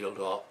bark peeled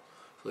off.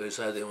 So they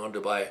decided they wanted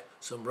to buy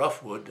some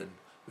rough wood and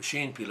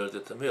machine peel it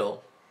at the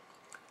mill.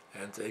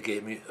 And they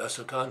gave us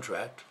a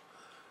contract.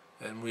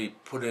 And we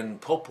put in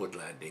pulpwood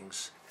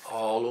landings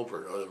all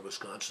over northern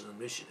Wisconsin and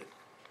Michigan.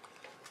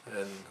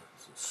 And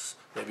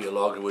maybe a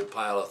logger would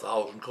pile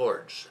 1,000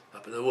 cords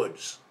up in the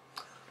woods.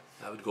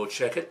 I would go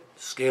check it,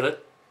 scale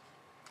it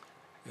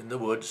in the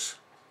woods,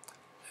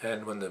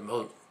 and when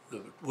the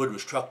wood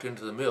was trucked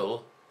into the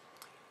mill,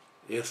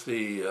 if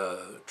the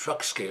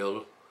truck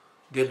scale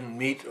didn't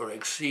meet or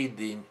exceed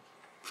the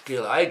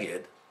scale I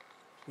get,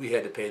 we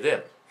had to pay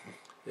them.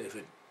 If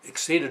it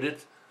exceeded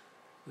it,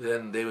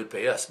 then they would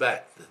pay us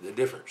back the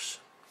difference.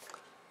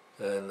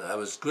 And I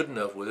was good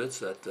enough with it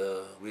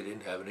that we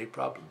didn't have any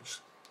problems.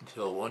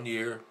 Until one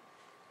year,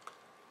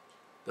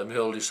 the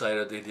mill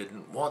decided they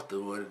didn't want the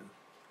wood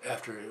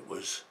after it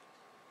was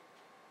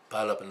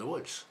piled up in the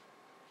woods.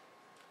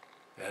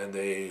 And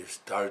they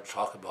started to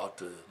talk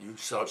about you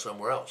sell it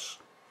somewhere else,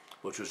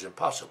 which was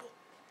impossible.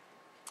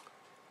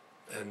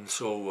 And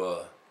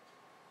so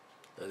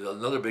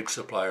another big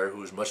supplier who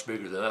was much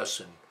bigger than us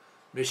in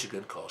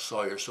Michigan called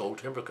Sawyer Soul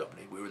Timber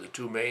Company. We were the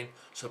two main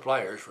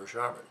suppliers for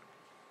Charmin,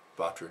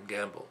 Procter &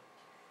 Gamble.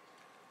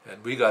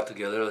 And we got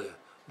together,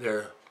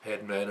 their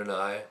head man and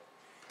I,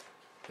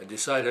 and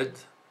decided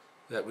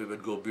that we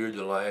would go beard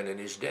the lion in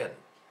his den.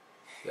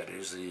 That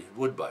is the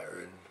wood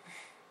buyer in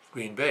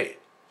Green Bay.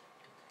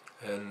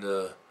 And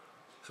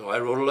so I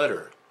wrote a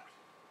letter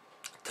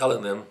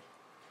telling them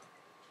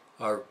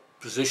our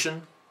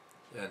position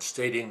and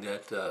stating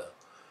that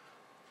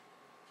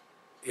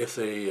if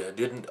they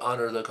didn't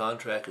honor the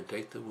contract and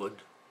take the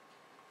wood,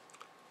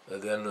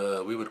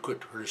 then we would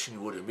quit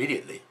producing wood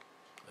immediately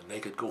and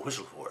they could go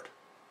whistle for it,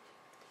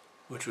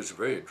 which was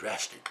very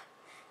drastic.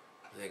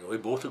 We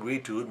both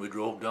agreed to it, and we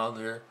drove down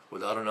there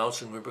without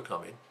announcing we were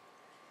coming.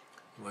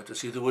 We went to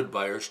see the wood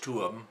buyers,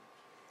 two of them,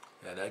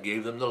 and I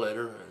gave them the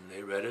letter, and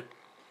they read it.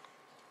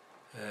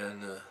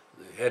 And the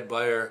head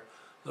buyer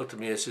looked at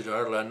me and said,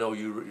 "Arnold, I know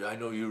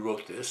you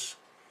wrote this.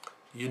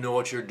 You know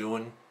what you're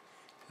doing."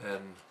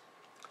 And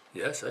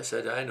yes, I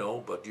said, "I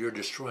know, but you're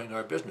destroying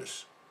our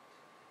business."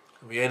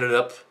 And we ended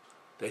up,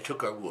 they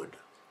took our wood.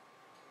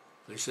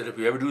 They said, "If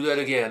you ever do that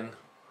again,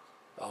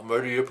 I'll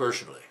murder you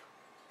personally."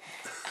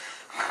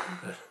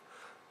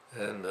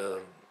 And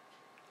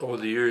over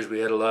the years, we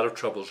had a lot of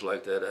troubles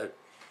like that.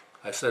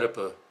 I set up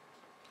a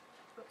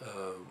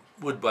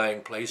wood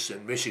buying place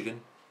in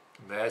Michigan,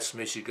 Mass,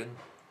 Michigan,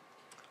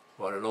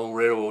 on an old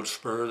railroad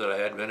spur that I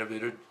had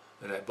renovated,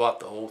 and I bought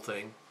the whole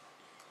thing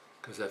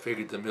because I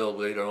figured the mill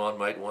later on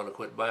might want to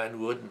quit buying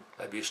wood and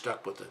I'd be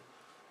stuck with the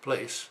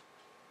place.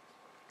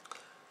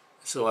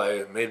 So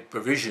I made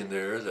provision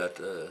there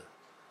that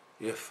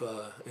if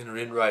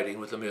in writing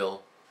with the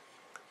mill,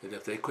 that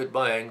if they quit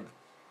buying,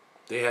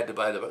 they had to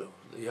buy the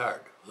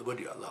yard, the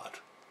wood lot,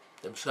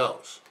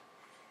 themselves.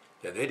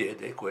 And they did.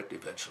 They quit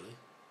eventually.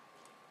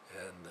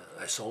 And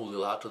I sold the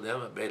lot to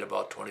them and made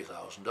about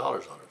 $20,000 on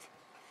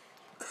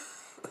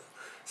it.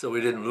 So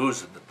we didn't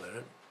lose in the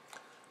minute.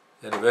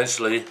 And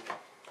eventually,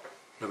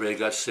 Lorraine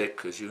got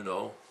sick, as you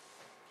know,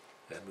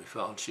 and we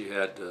found she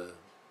had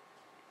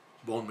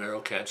bone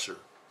marrow cancer.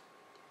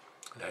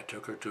 And I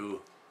took her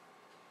to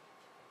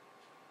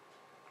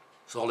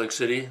Salt Lake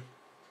City,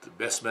 the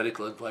best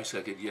medical advice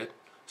I could get.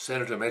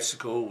 Sent her to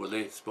Mexico, where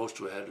they supposed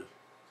to have had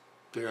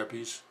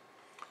therapies.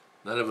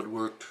 None of it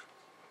worked.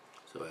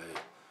 So I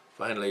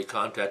finally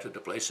contacted a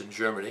place in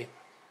Germany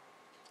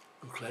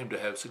who claimed to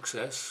have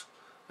success,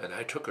 and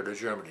I took her to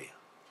Germany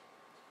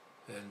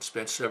and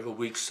spent several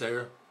weeks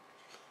there.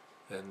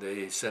 And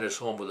they sent us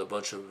home with a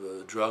bunch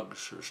of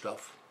drugs or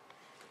stuff.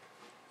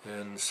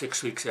 And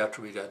 6 weeks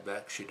after we got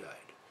back, she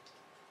died.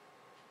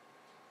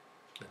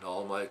 And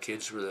all my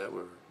kids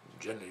were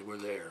generally were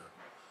there,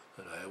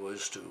 and I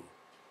was too.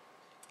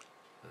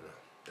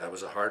 That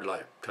was a hard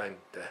time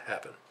to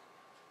happen.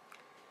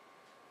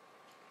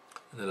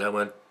 And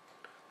then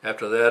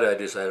after that I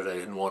decided I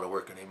didn't want to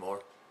work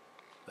anymore.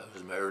 I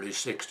was in my early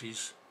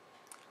 60s.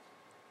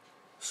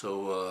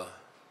 So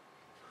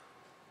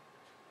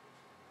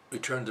we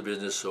turned the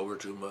business over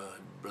to my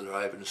brother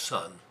Ivan's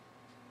son.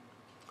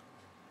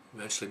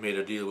 Eventually made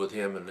a deal with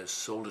him and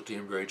sold it to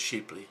him very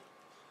cheaply.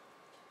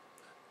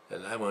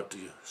 And I went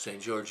to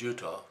St. George,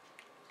 Utah,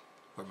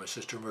 where my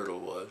sister Myrtle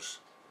was,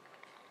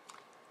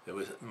 and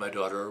with my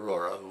daughter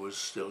Aurora, who was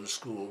still in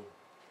school.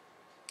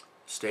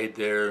 Stayed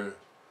there a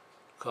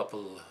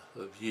couple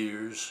of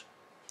years,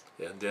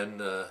 and then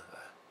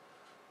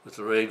with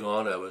Lorraine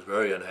gone, I was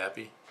very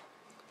unhappy.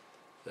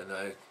 And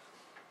I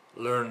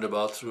learned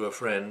through a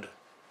friend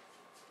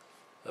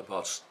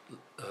about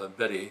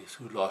Betty,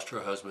 who lost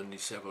her husband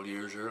several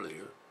years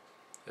earlier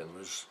and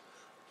was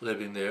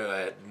living there. I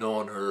had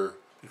known her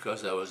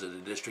because I was at the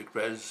district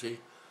presidency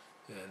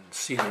and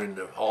seen her in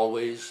the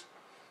hallways.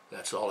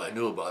 That's all I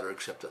knew about her,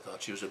 except I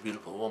thought she was a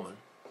beautiful woman.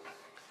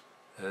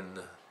 And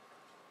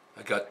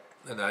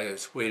I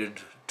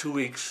waited 2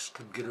 weeks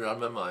to get her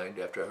out of my mind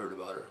after I heard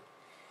about her.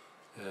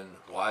 And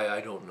why,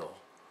 I don't know.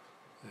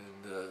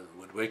 And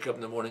would wake up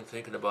in the morning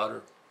thinking about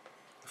her.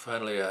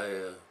 Finally,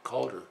 I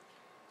called her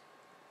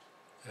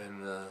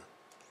and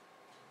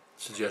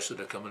suggested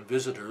I come and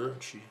visit her.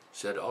 And she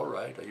said, all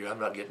right, I'm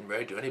not getting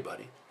married to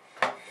anybody.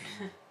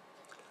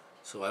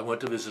 So I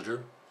went to visit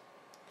her,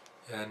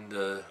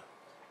 and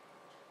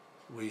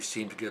we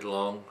seemed to get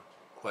along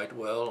quite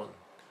well,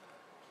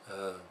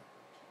 and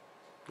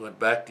went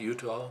back to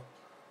Utah.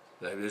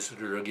 And I visited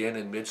her again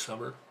in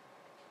midsummer,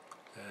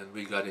 and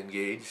we got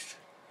engaged.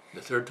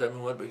 The third time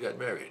we went, we got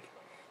married.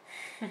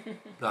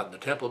 Not in the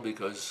temple,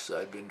 because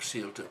I'd been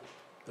sealed to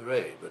the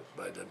Ray, but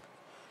by the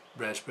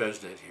branch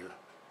president here,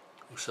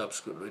 who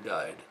subsequently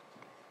died.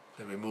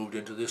 Then we moved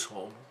into this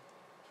home,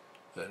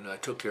 and I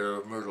took care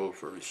of Myrtle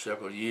for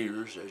several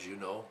years, as you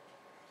know,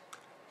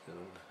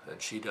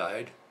 and she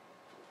died.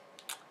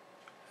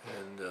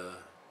 And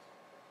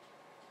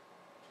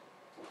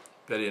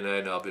Betty and I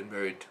have now been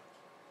married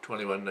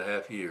 21 and a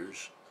half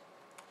years,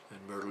 and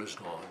Myrtle is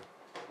gone.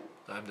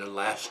 I'm the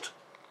last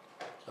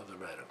of the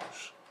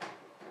Branhams,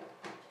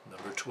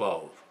 number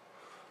 12.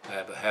 I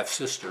have a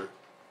half-sister,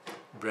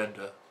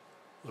 Brenda,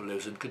 who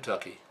lives in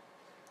Kentucky,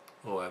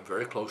 who I'm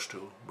very close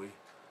to.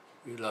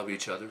 We love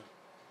each other,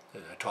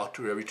 and I talk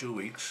to her every 2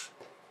 weeks.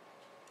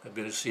 I've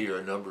been to see her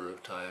a number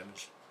of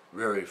times.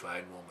 Very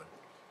fine woman.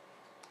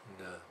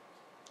 And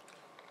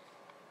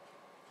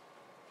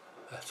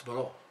that's about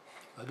all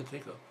I can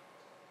think of.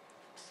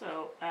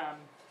 So,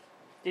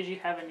 did you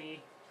have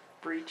any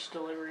breech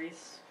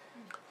deliveries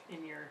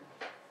in your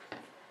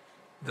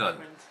None.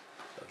 husband's?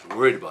 I was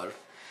worried about it.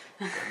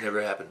 It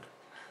never happened.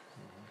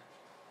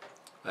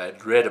 I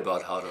had read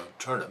about how to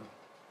turn them,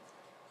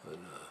 and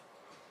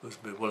was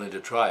willing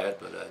to try it,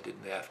 but I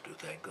didn't have to,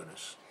 thank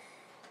goodness.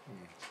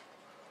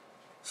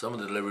 Some of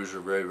the deliveries were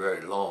very,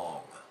 very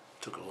long.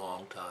 It took a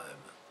long time.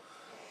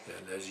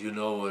 And as you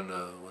know, when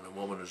a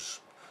woman is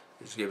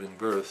giving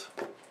birth,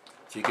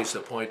 she gets to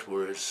a point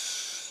where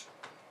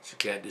she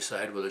can't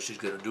decide whether she's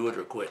going to do it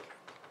or quit.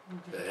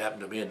 Mm-hmm. That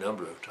happened to me a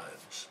number of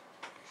times.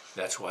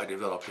 That's why I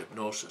developed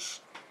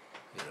hypnosis.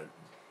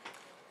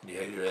 You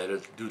either had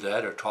to do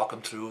that or talk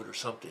them through it or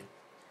something.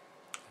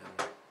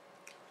 And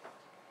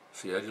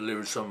see, I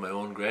delivered some of my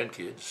own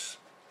grandkids,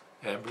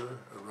 Amber,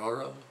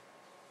 Aurora,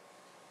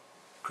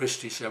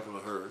 Christy, several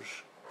of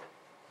hers.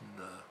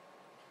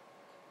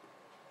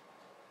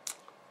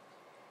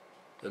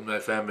 And my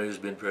family has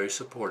been very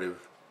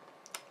supportive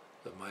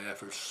of my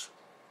efforts.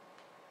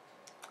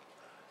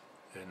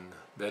 And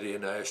Betty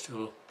and I are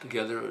still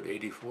together at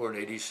 84 and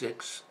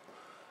 86,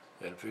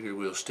 and figure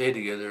we'll stay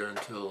together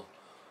until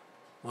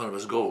one of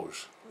us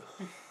goes.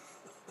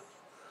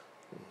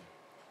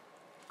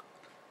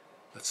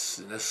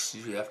 That's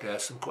you have to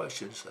ask some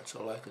questions. That's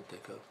all I can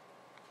think of.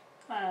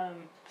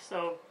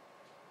 So,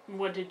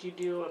 what did you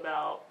do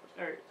about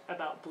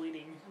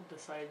bleeding?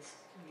 Besides,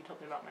 you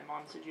told me about my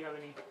mom's. Did you have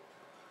any?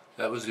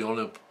 That was the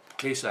only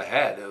case I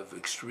had of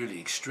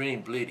really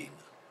extreme bleeding,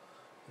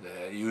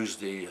 I used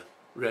the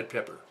red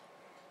pepper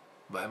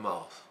by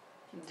mouth.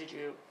 Did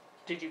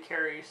you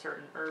carry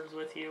certain herbs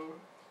with you,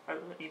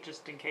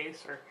 just in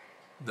case, or?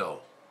 No,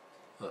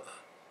 no.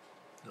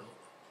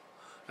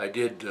 I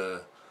did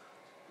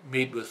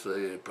meet with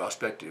the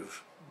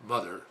prospective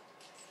mother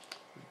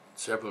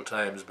several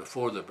times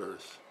before the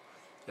birth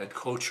and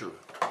coach her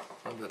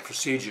on the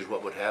procedures,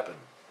 what would happen,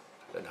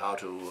 and how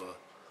to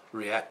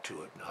react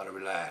to it, and how to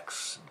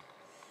relax. And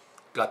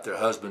got their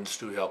husbands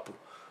to help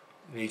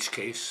in each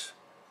case,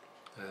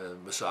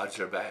 massage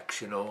their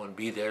backs, and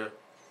be there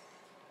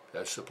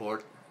as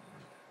support.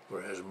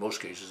 Whereas in most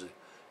cases,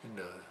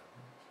 in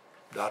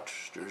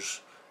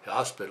doctors'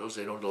 hospitals,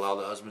 they don't allow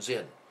the husbands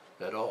in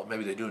at all.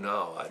 Maybe they do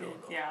now, I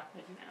don't know. Yeah,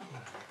 they do now.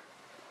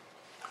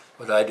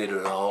 But I did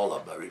it on all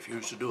of them. I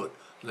refused to do it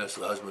unless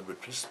the husband would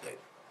participate.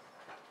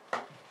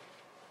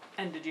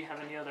 And did you have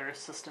any other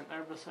assistant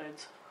there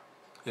besides?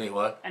 Any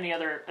what? Any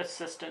other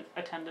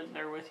attendant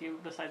there with you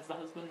besides the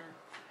husband?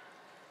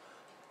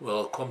 Or?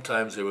 Well,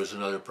 sometimes there was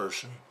another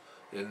person.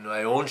 In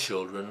my own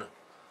children,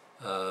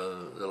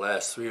 the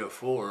last 3 or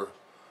 4,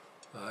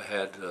 I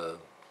had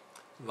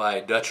Vi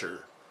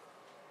Dutcher,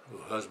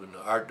 whose husband,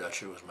 Art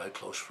Dutcher, was my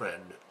close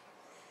friend.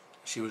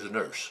 She was a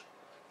nurse.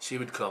 She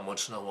would come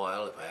once in a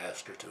while if I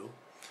asked her to.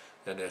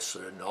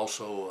 And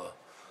also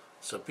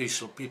some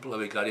people that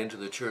we got into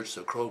the church,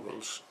 the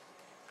Krogels,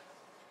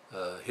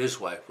 his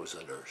wife was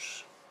a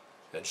nurse.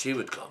 And she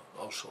would come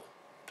also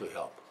to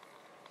help.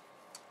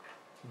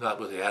 Not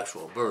with the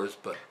actual birth,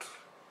 but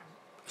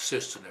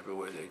assist in every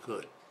way they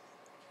could.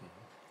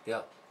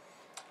 Yeah.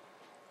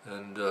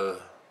 And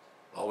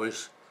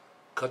always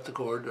cut the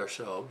cord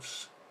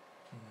ourselves.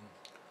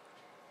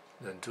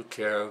 And took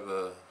care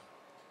of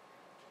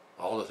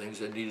all the things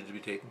that needed to be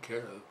taken care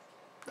of.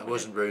 I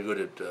wasn't very good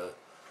at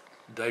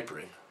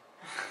diapering.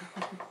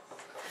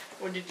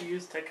 What did you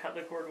use to cut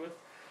the cord with?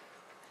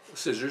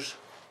 Scissors.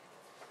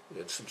 We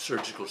had some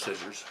surgical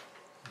scissors.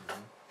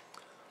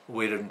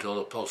 Waited until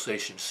the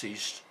pulsation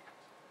ceased,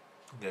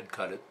 and then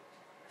cut it.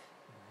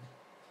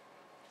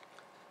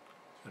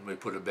 And we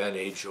put a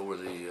bandage over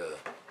the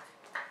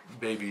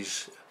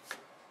baby's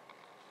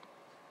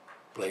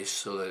place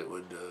so that it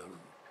would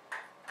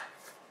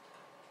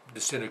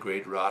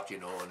disintegrate, rot, or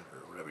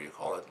whatever you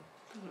call it.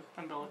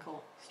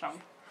 Umbilical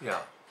stump. Yeah.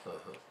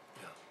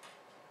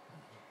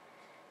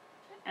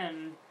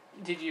 And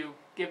did you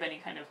give any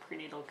kind of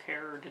prenatal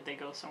care, or did they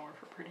go somewhere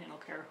for prenatal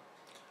care?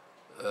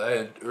 I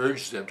had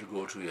urged them to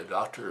go to a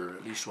doctor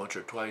at least once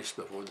or twice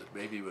before the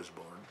baby was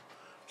born,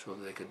 so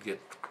they could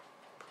get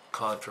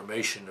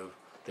confirmation of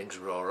things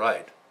were all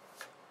right.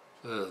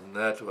 Other than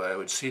that, I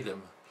would see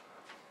them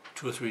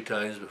 2 or 3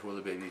 times before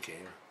the baby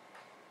came,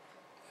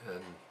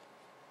 and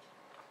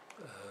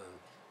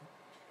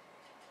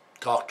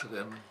talk to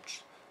them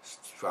as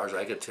far as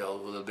I could tell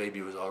whether the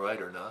baby was all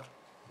right or not.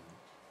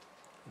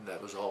 And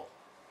that was all.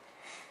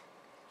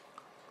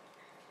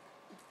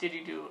 Did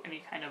you do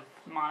any kind of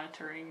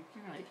monitoring,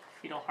 like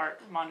fetal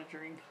heart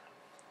monitoring?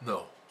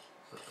 No.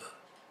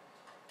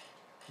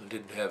 I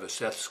didn't have a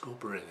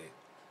stethoscope or anything.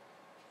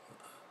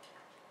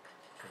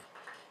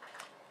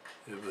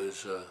 It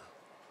was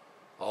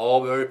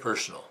all very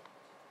personal.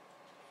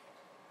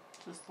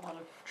 Just a lot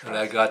of trust. And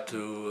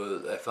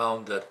I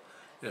found that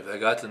if I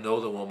got to know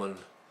the woman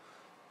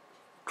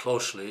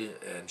closely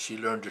and she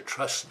learned to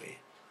trust me,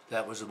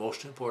 that was the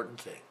most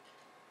important thing.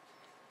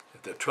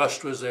 If the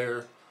trust was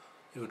there,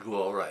 it would go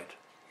all right.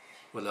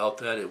 Without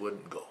that, it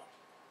wouldn't go.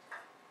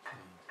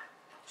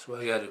 So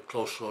I had a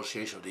close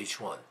association with each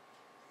one.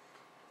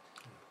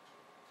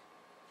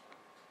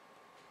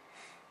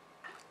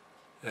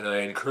 And I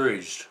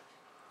encouraged,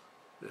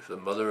 if the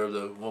mother of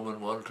the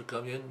woman wanted to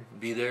come in and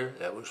be there,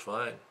 that was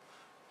fine.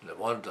 And I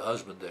wanted the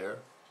husband there.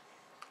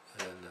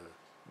 And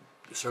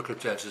the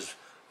circumstances,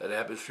 an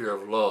atmosphere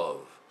of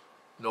love.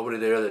 Nobody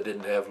there that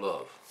didn't have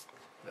love.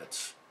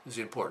 That's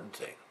the important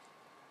thing.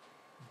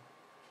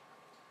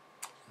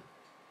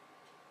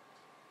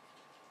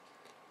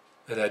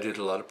 And I did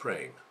a lot of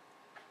praying.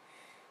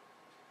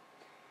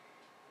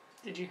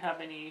 Did you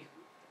have any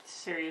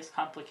serious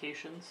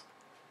complications?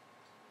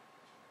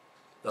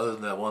 Other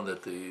than that one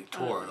that they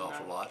tore an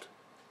awful lot.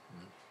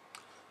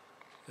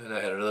 And I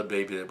had another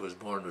baby that was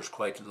born, was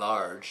quite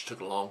large,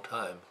 took a long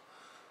time,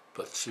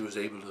 but she was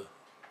able to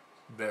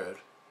bear it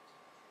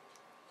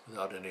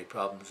without any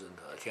problems, and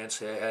I can't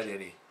say I had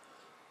any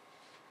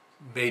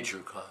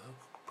major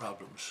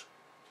problems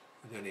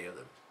with any of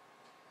them.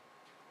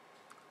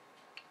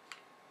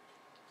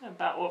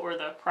 About what were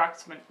the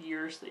approximate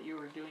years that you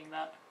were doing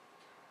that?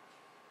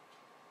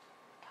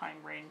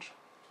 Time range?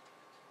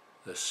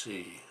 Let's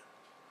see.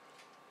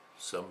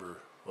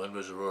 When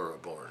was Aurora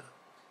born?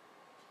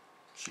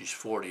 She's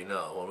 40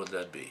 now. When would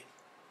that be?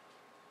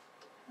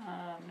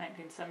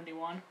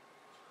 1971.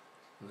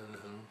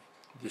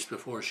 Just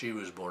before she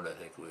was born, I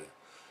think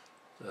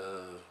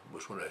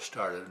was when I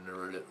started,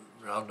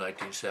 around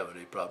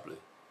 1970 probably.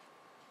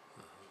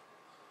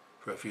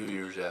 For a few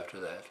years after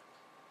that.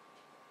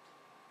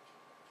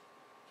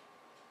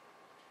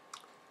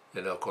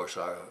 And of course,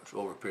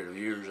 over a period of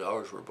years,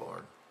 ours were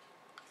born,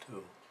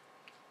 too.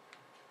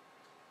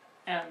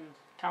 And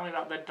tell me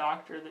about the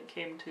doctor that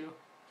came to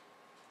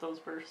those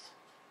births.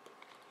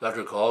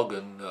 Dr.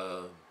 Colgan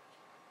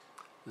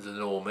was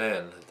an old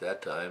man at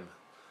that time,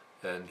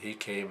 and he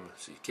came,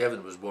 see,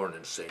 Kevin was born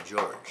in St.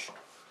 George,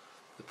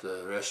 but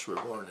the rest were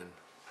born in,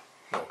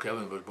 no,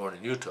 Kevin was born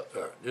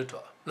in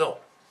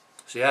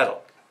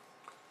Seattle.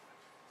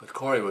 But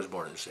Corey was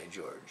born in St.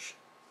 George,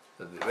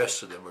 and the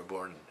rest of them were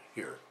born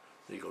here,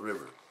 Eagle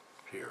River,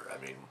 here,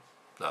 I mean,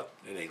 not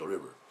in Eagle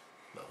River,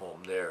 the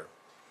home there.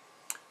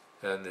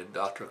 And then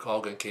Dr.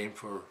 Colgan came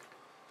for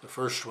the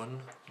first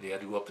one, and he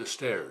had to go up the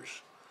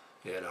stairs.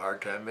 He had a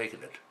hard time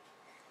making it.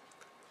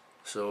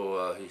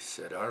 So he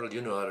said, Arnold,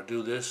 you know how to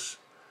do this.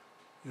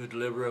 You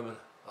deliver him, and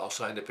I'll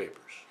sign the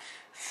papers.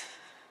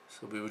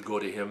 So we would go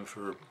to him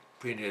for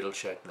prenatal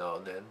check now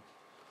and then,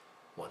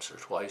 once or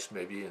twice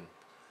maybe, and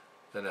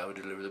then I would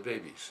deliver the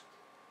babies.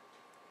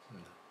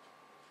 And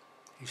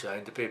he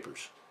signed the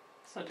papers.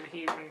 So did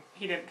he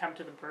didn't come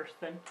to the birth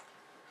then?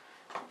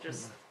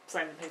 Just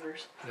sign the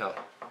papers? Yeah.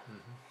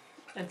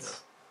 And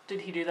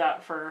did he do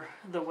that for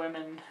the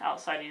women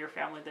outside of your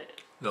family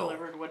that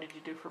delivered? What did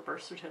you do for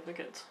birth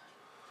certificates?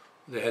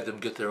 They had them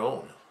get their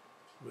own.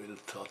 We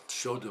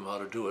showed them how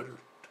to do it, or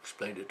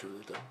explained it to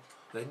them.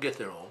 They can get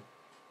their own.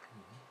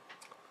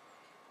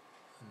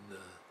 And,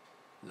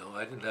 no,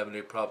 I didn't have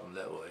any problem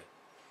that way.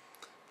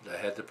 But I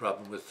had the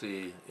problem with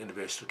the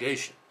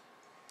investigation.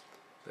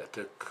 That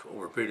took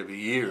over a period of a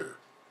year.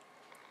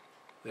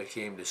 They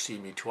came to see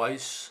me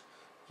twice.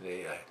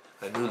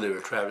 I knew they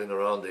were traveling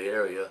around the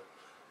area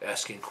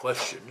asking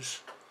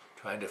questions,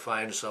 trying to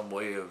find some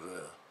way of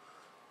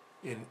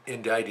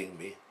indicting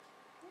me.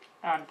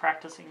 On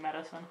practicing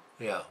medicine?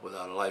 Yeah,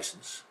 without a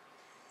license.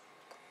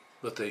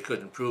 But they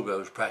couldn't prove I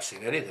was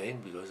practicing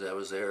anything because I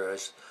was there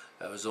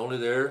I was only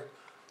there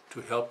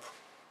to help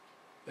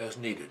as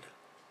needed.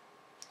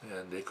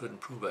 And they couldn't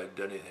prove I'd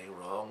done anything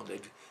wrong. They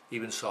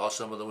even saw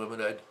some of the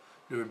women I'd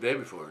delivered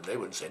baby for, and they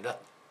wouldn't say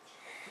nothing.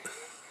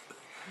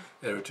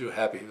 They were too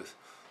happy with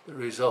the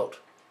result.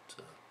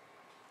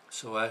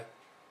 So I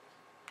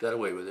got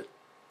away with it.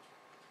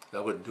 I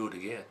wouldn't do it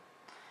again.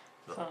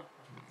 No. So,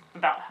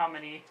 about how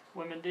many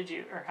women did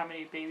you, or how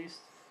many babies?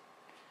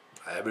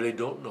 I really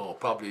don't know.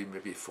 Probably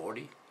maybe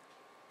 40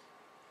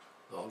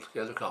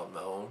 altogether, counting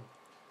my own.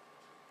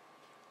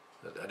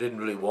 I didn't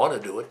really want to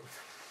do it.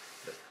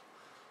 I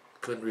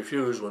couldn't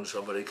refuse when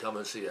somebody come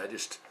and see. I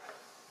just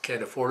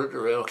can't afford it,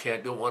 or I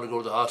don't want to go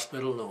to the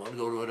hospital, don't want to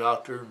go to a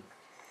doctor.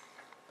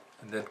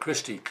 And then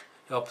Christy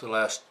helped the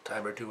last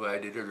time or two I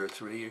did it, or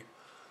 3,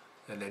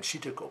 and then she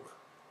took over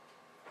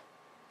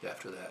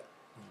after that,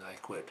 and I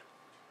quit.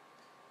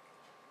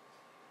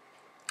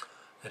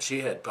 And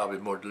she had probably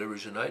more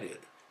deliveries than I did.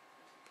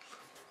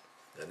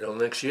 I don't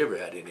think she ever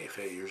had any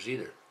failures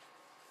either.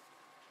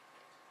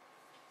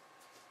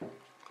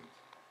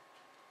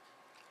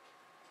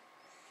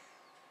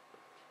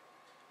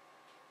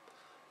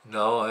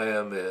 Now I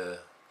am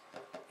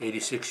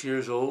 86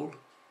 years old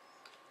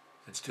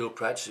and still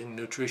practicing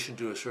nutrition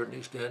to a certain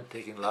extent,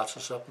 taking lots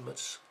of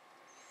supplements,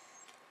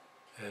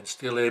 and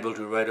still able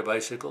to ride a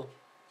bicycle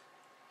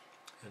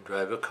and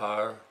drive a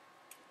car.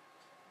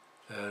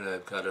 And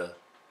I've got a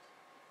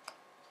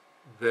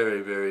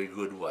very, very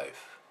good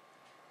wife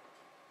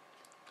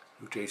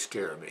who takes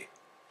care of me.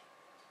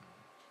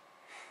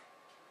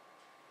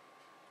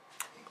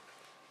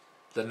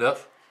 Is that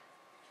enough?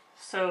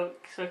 So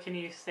can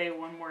you say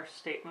one more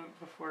statement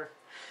before?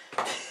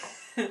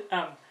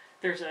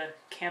 There's a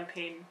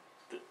campaign,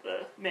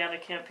 the MANA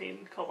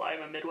campaign called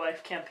I'm a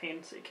Midwife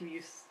campaign. So can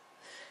you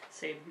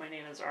say, my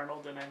name is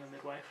Arnold and I'm a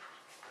midwife?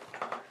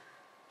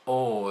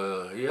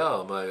 Oh,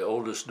 yeah, my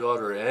oldest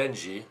daughter,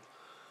 Angie,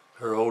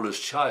 her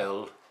oldest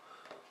child,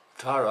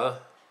 Tara.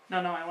 No,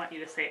 I want you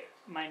to say,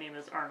 my name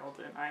is Arnold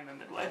and I'm a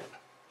midwife.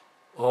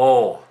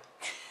 Oh.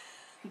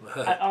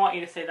 I want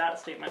you to say that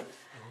statement.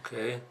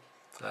 Okay.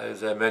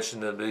 As I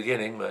mentioned in the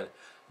beginning, my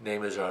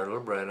name is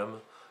Arnold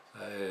Branham.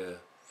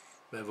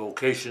 My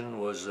vocation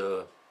was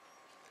a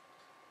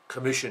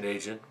commission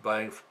agent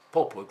buying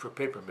pulpwood for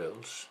paper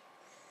mills,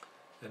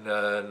 and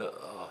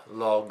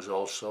logs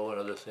also and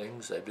other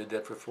things. I did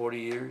that for 40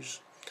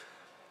 years,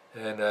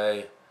 and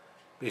I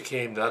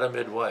became not a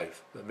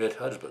midwife, a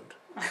mid-husband.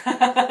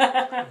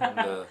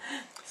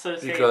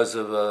 Because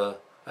of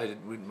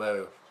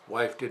my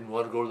wife didn't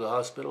want to go to the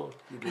hospital.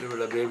 We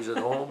delivered our babies at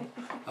home.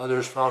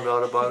 Others found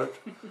out about it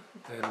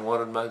and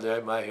wanted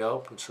my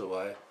help, and so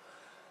I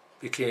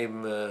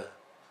became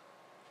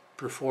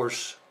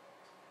perforce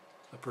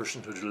a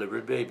person who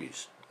delivered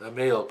babies, a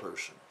male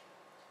person.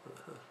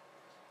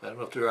 I don't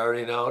know if there are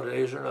any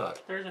nowadays or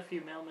not. There's a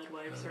few male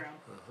midwives around.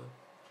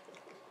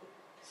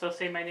 So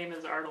say, my name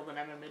is Arnold and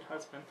I'm a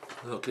mid-husband.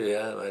 Okay,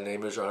 my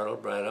name is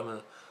Arnold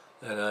Branham,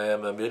 and I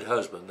am a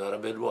mid-husband, not a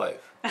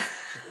midwife.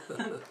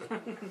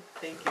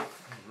 Thank you.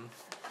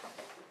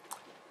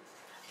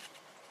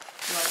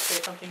 You want to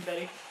say something,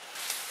 Betty?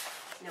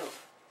 No.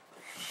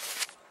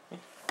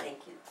 Thank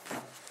you.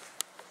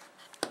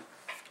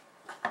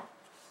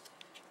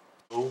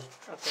 Oh.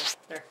 Okay.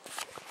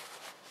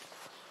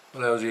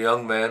 when I was a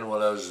young man,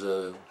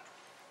 I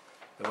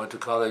went to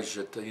college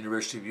at the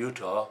University of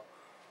Utah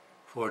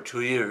for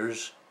 2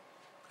 years.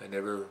 I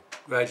never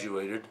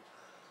graduated,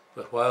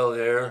 but while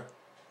there,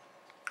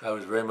 I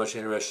was very much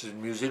interested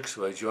in music,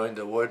 so I joined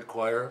the ward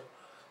choir.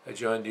 I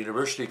joined the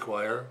university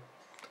choir.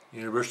 The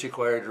university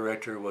choir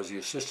director was the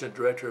assistant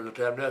director of the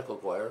Tabernacle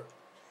Choir,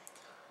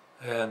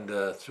 and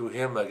through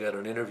him I got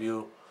an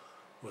interview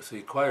with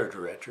the choir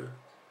director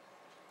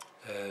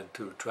and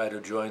to try to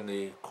join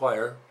the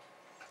choir.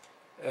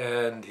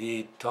 And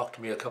he talked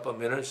to me a couple of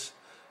minutes,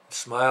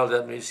 smiled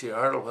at me, and said,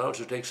 "Arnold, why don't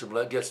you get some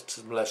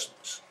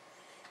lessons?"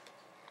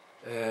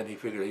 And he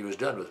figured he was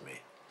done with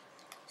me.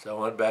 So I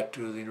went back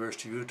to the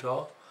University of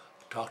Utah,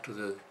 talked to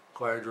the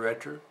choir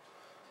director,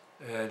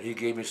 and he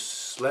gave me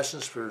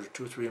lessons for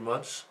 2-3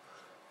 months.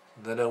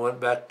 And then I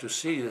went back to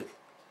see the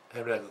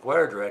Tabernacle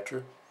choir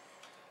director,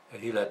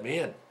 and he let me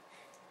in.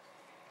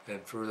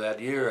 And for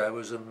that year, I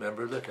was a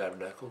member of the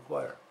Tabernacle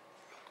choir.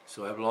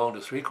 So I belonged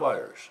to 3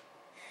 choirs: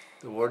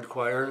 the ward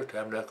choir, the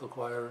Tabernacle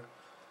choir,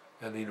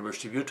 and the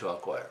University of Utah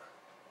choir.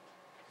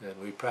 And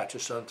we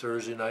practiced on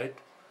Thursday night,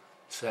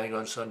 sang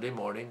on Sunday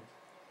morning.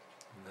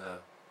 And,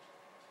 of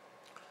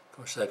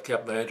course, I've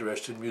kept my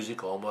interest in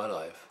music all my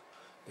life.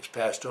 It's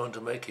passed on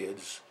to my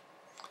kids.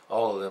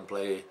 All of them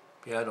play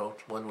piano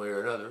one way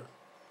or another.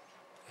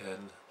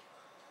 And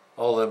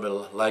all of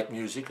them like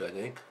music, I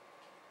think,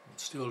 and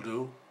still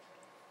do.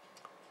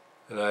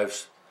 And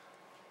I've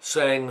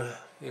sang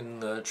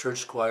in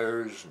church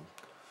choirs and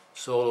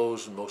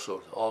solos and most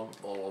of all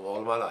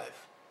of my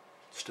life,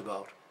 just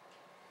about.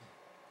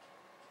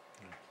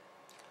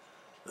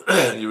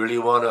 You really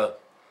want a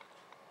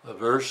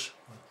verse?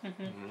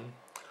 Mm-hmm. Mm-hmm.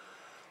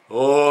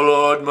 O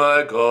Lord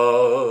my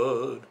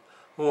God,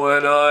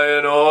 when I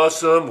in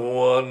awesome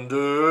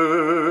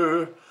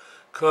wonder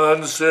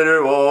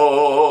consider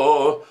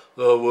all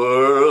the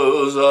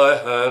worlds thy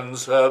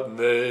hands have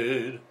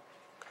made,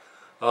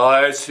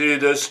 I see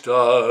the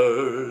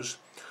stars,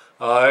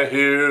 I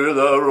hear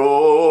the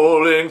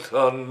rolling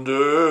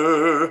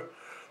thunder,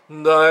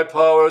 thy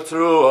power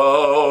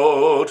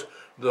throughout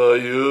the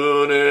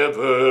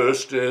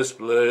universe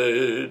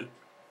displayed.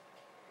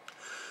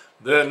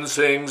 Then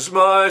sings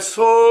my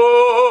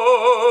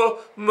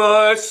soul,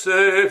 my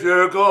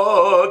Saviour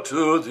God,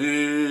 to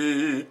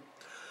thee,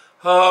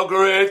 how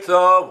great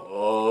thou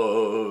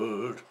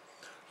art,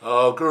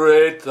 how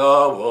great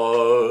thou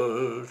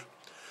art.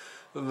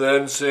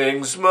 Then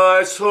sings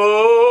my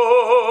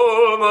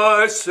soul,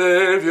 my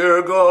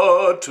Saviour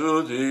God,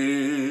 to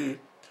thee,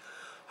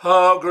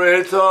 how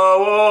great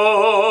thou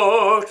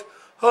art,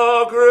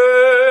 how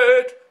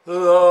great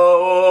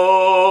thou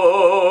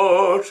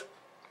art.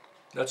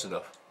 That's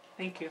enough.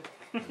 Thank you.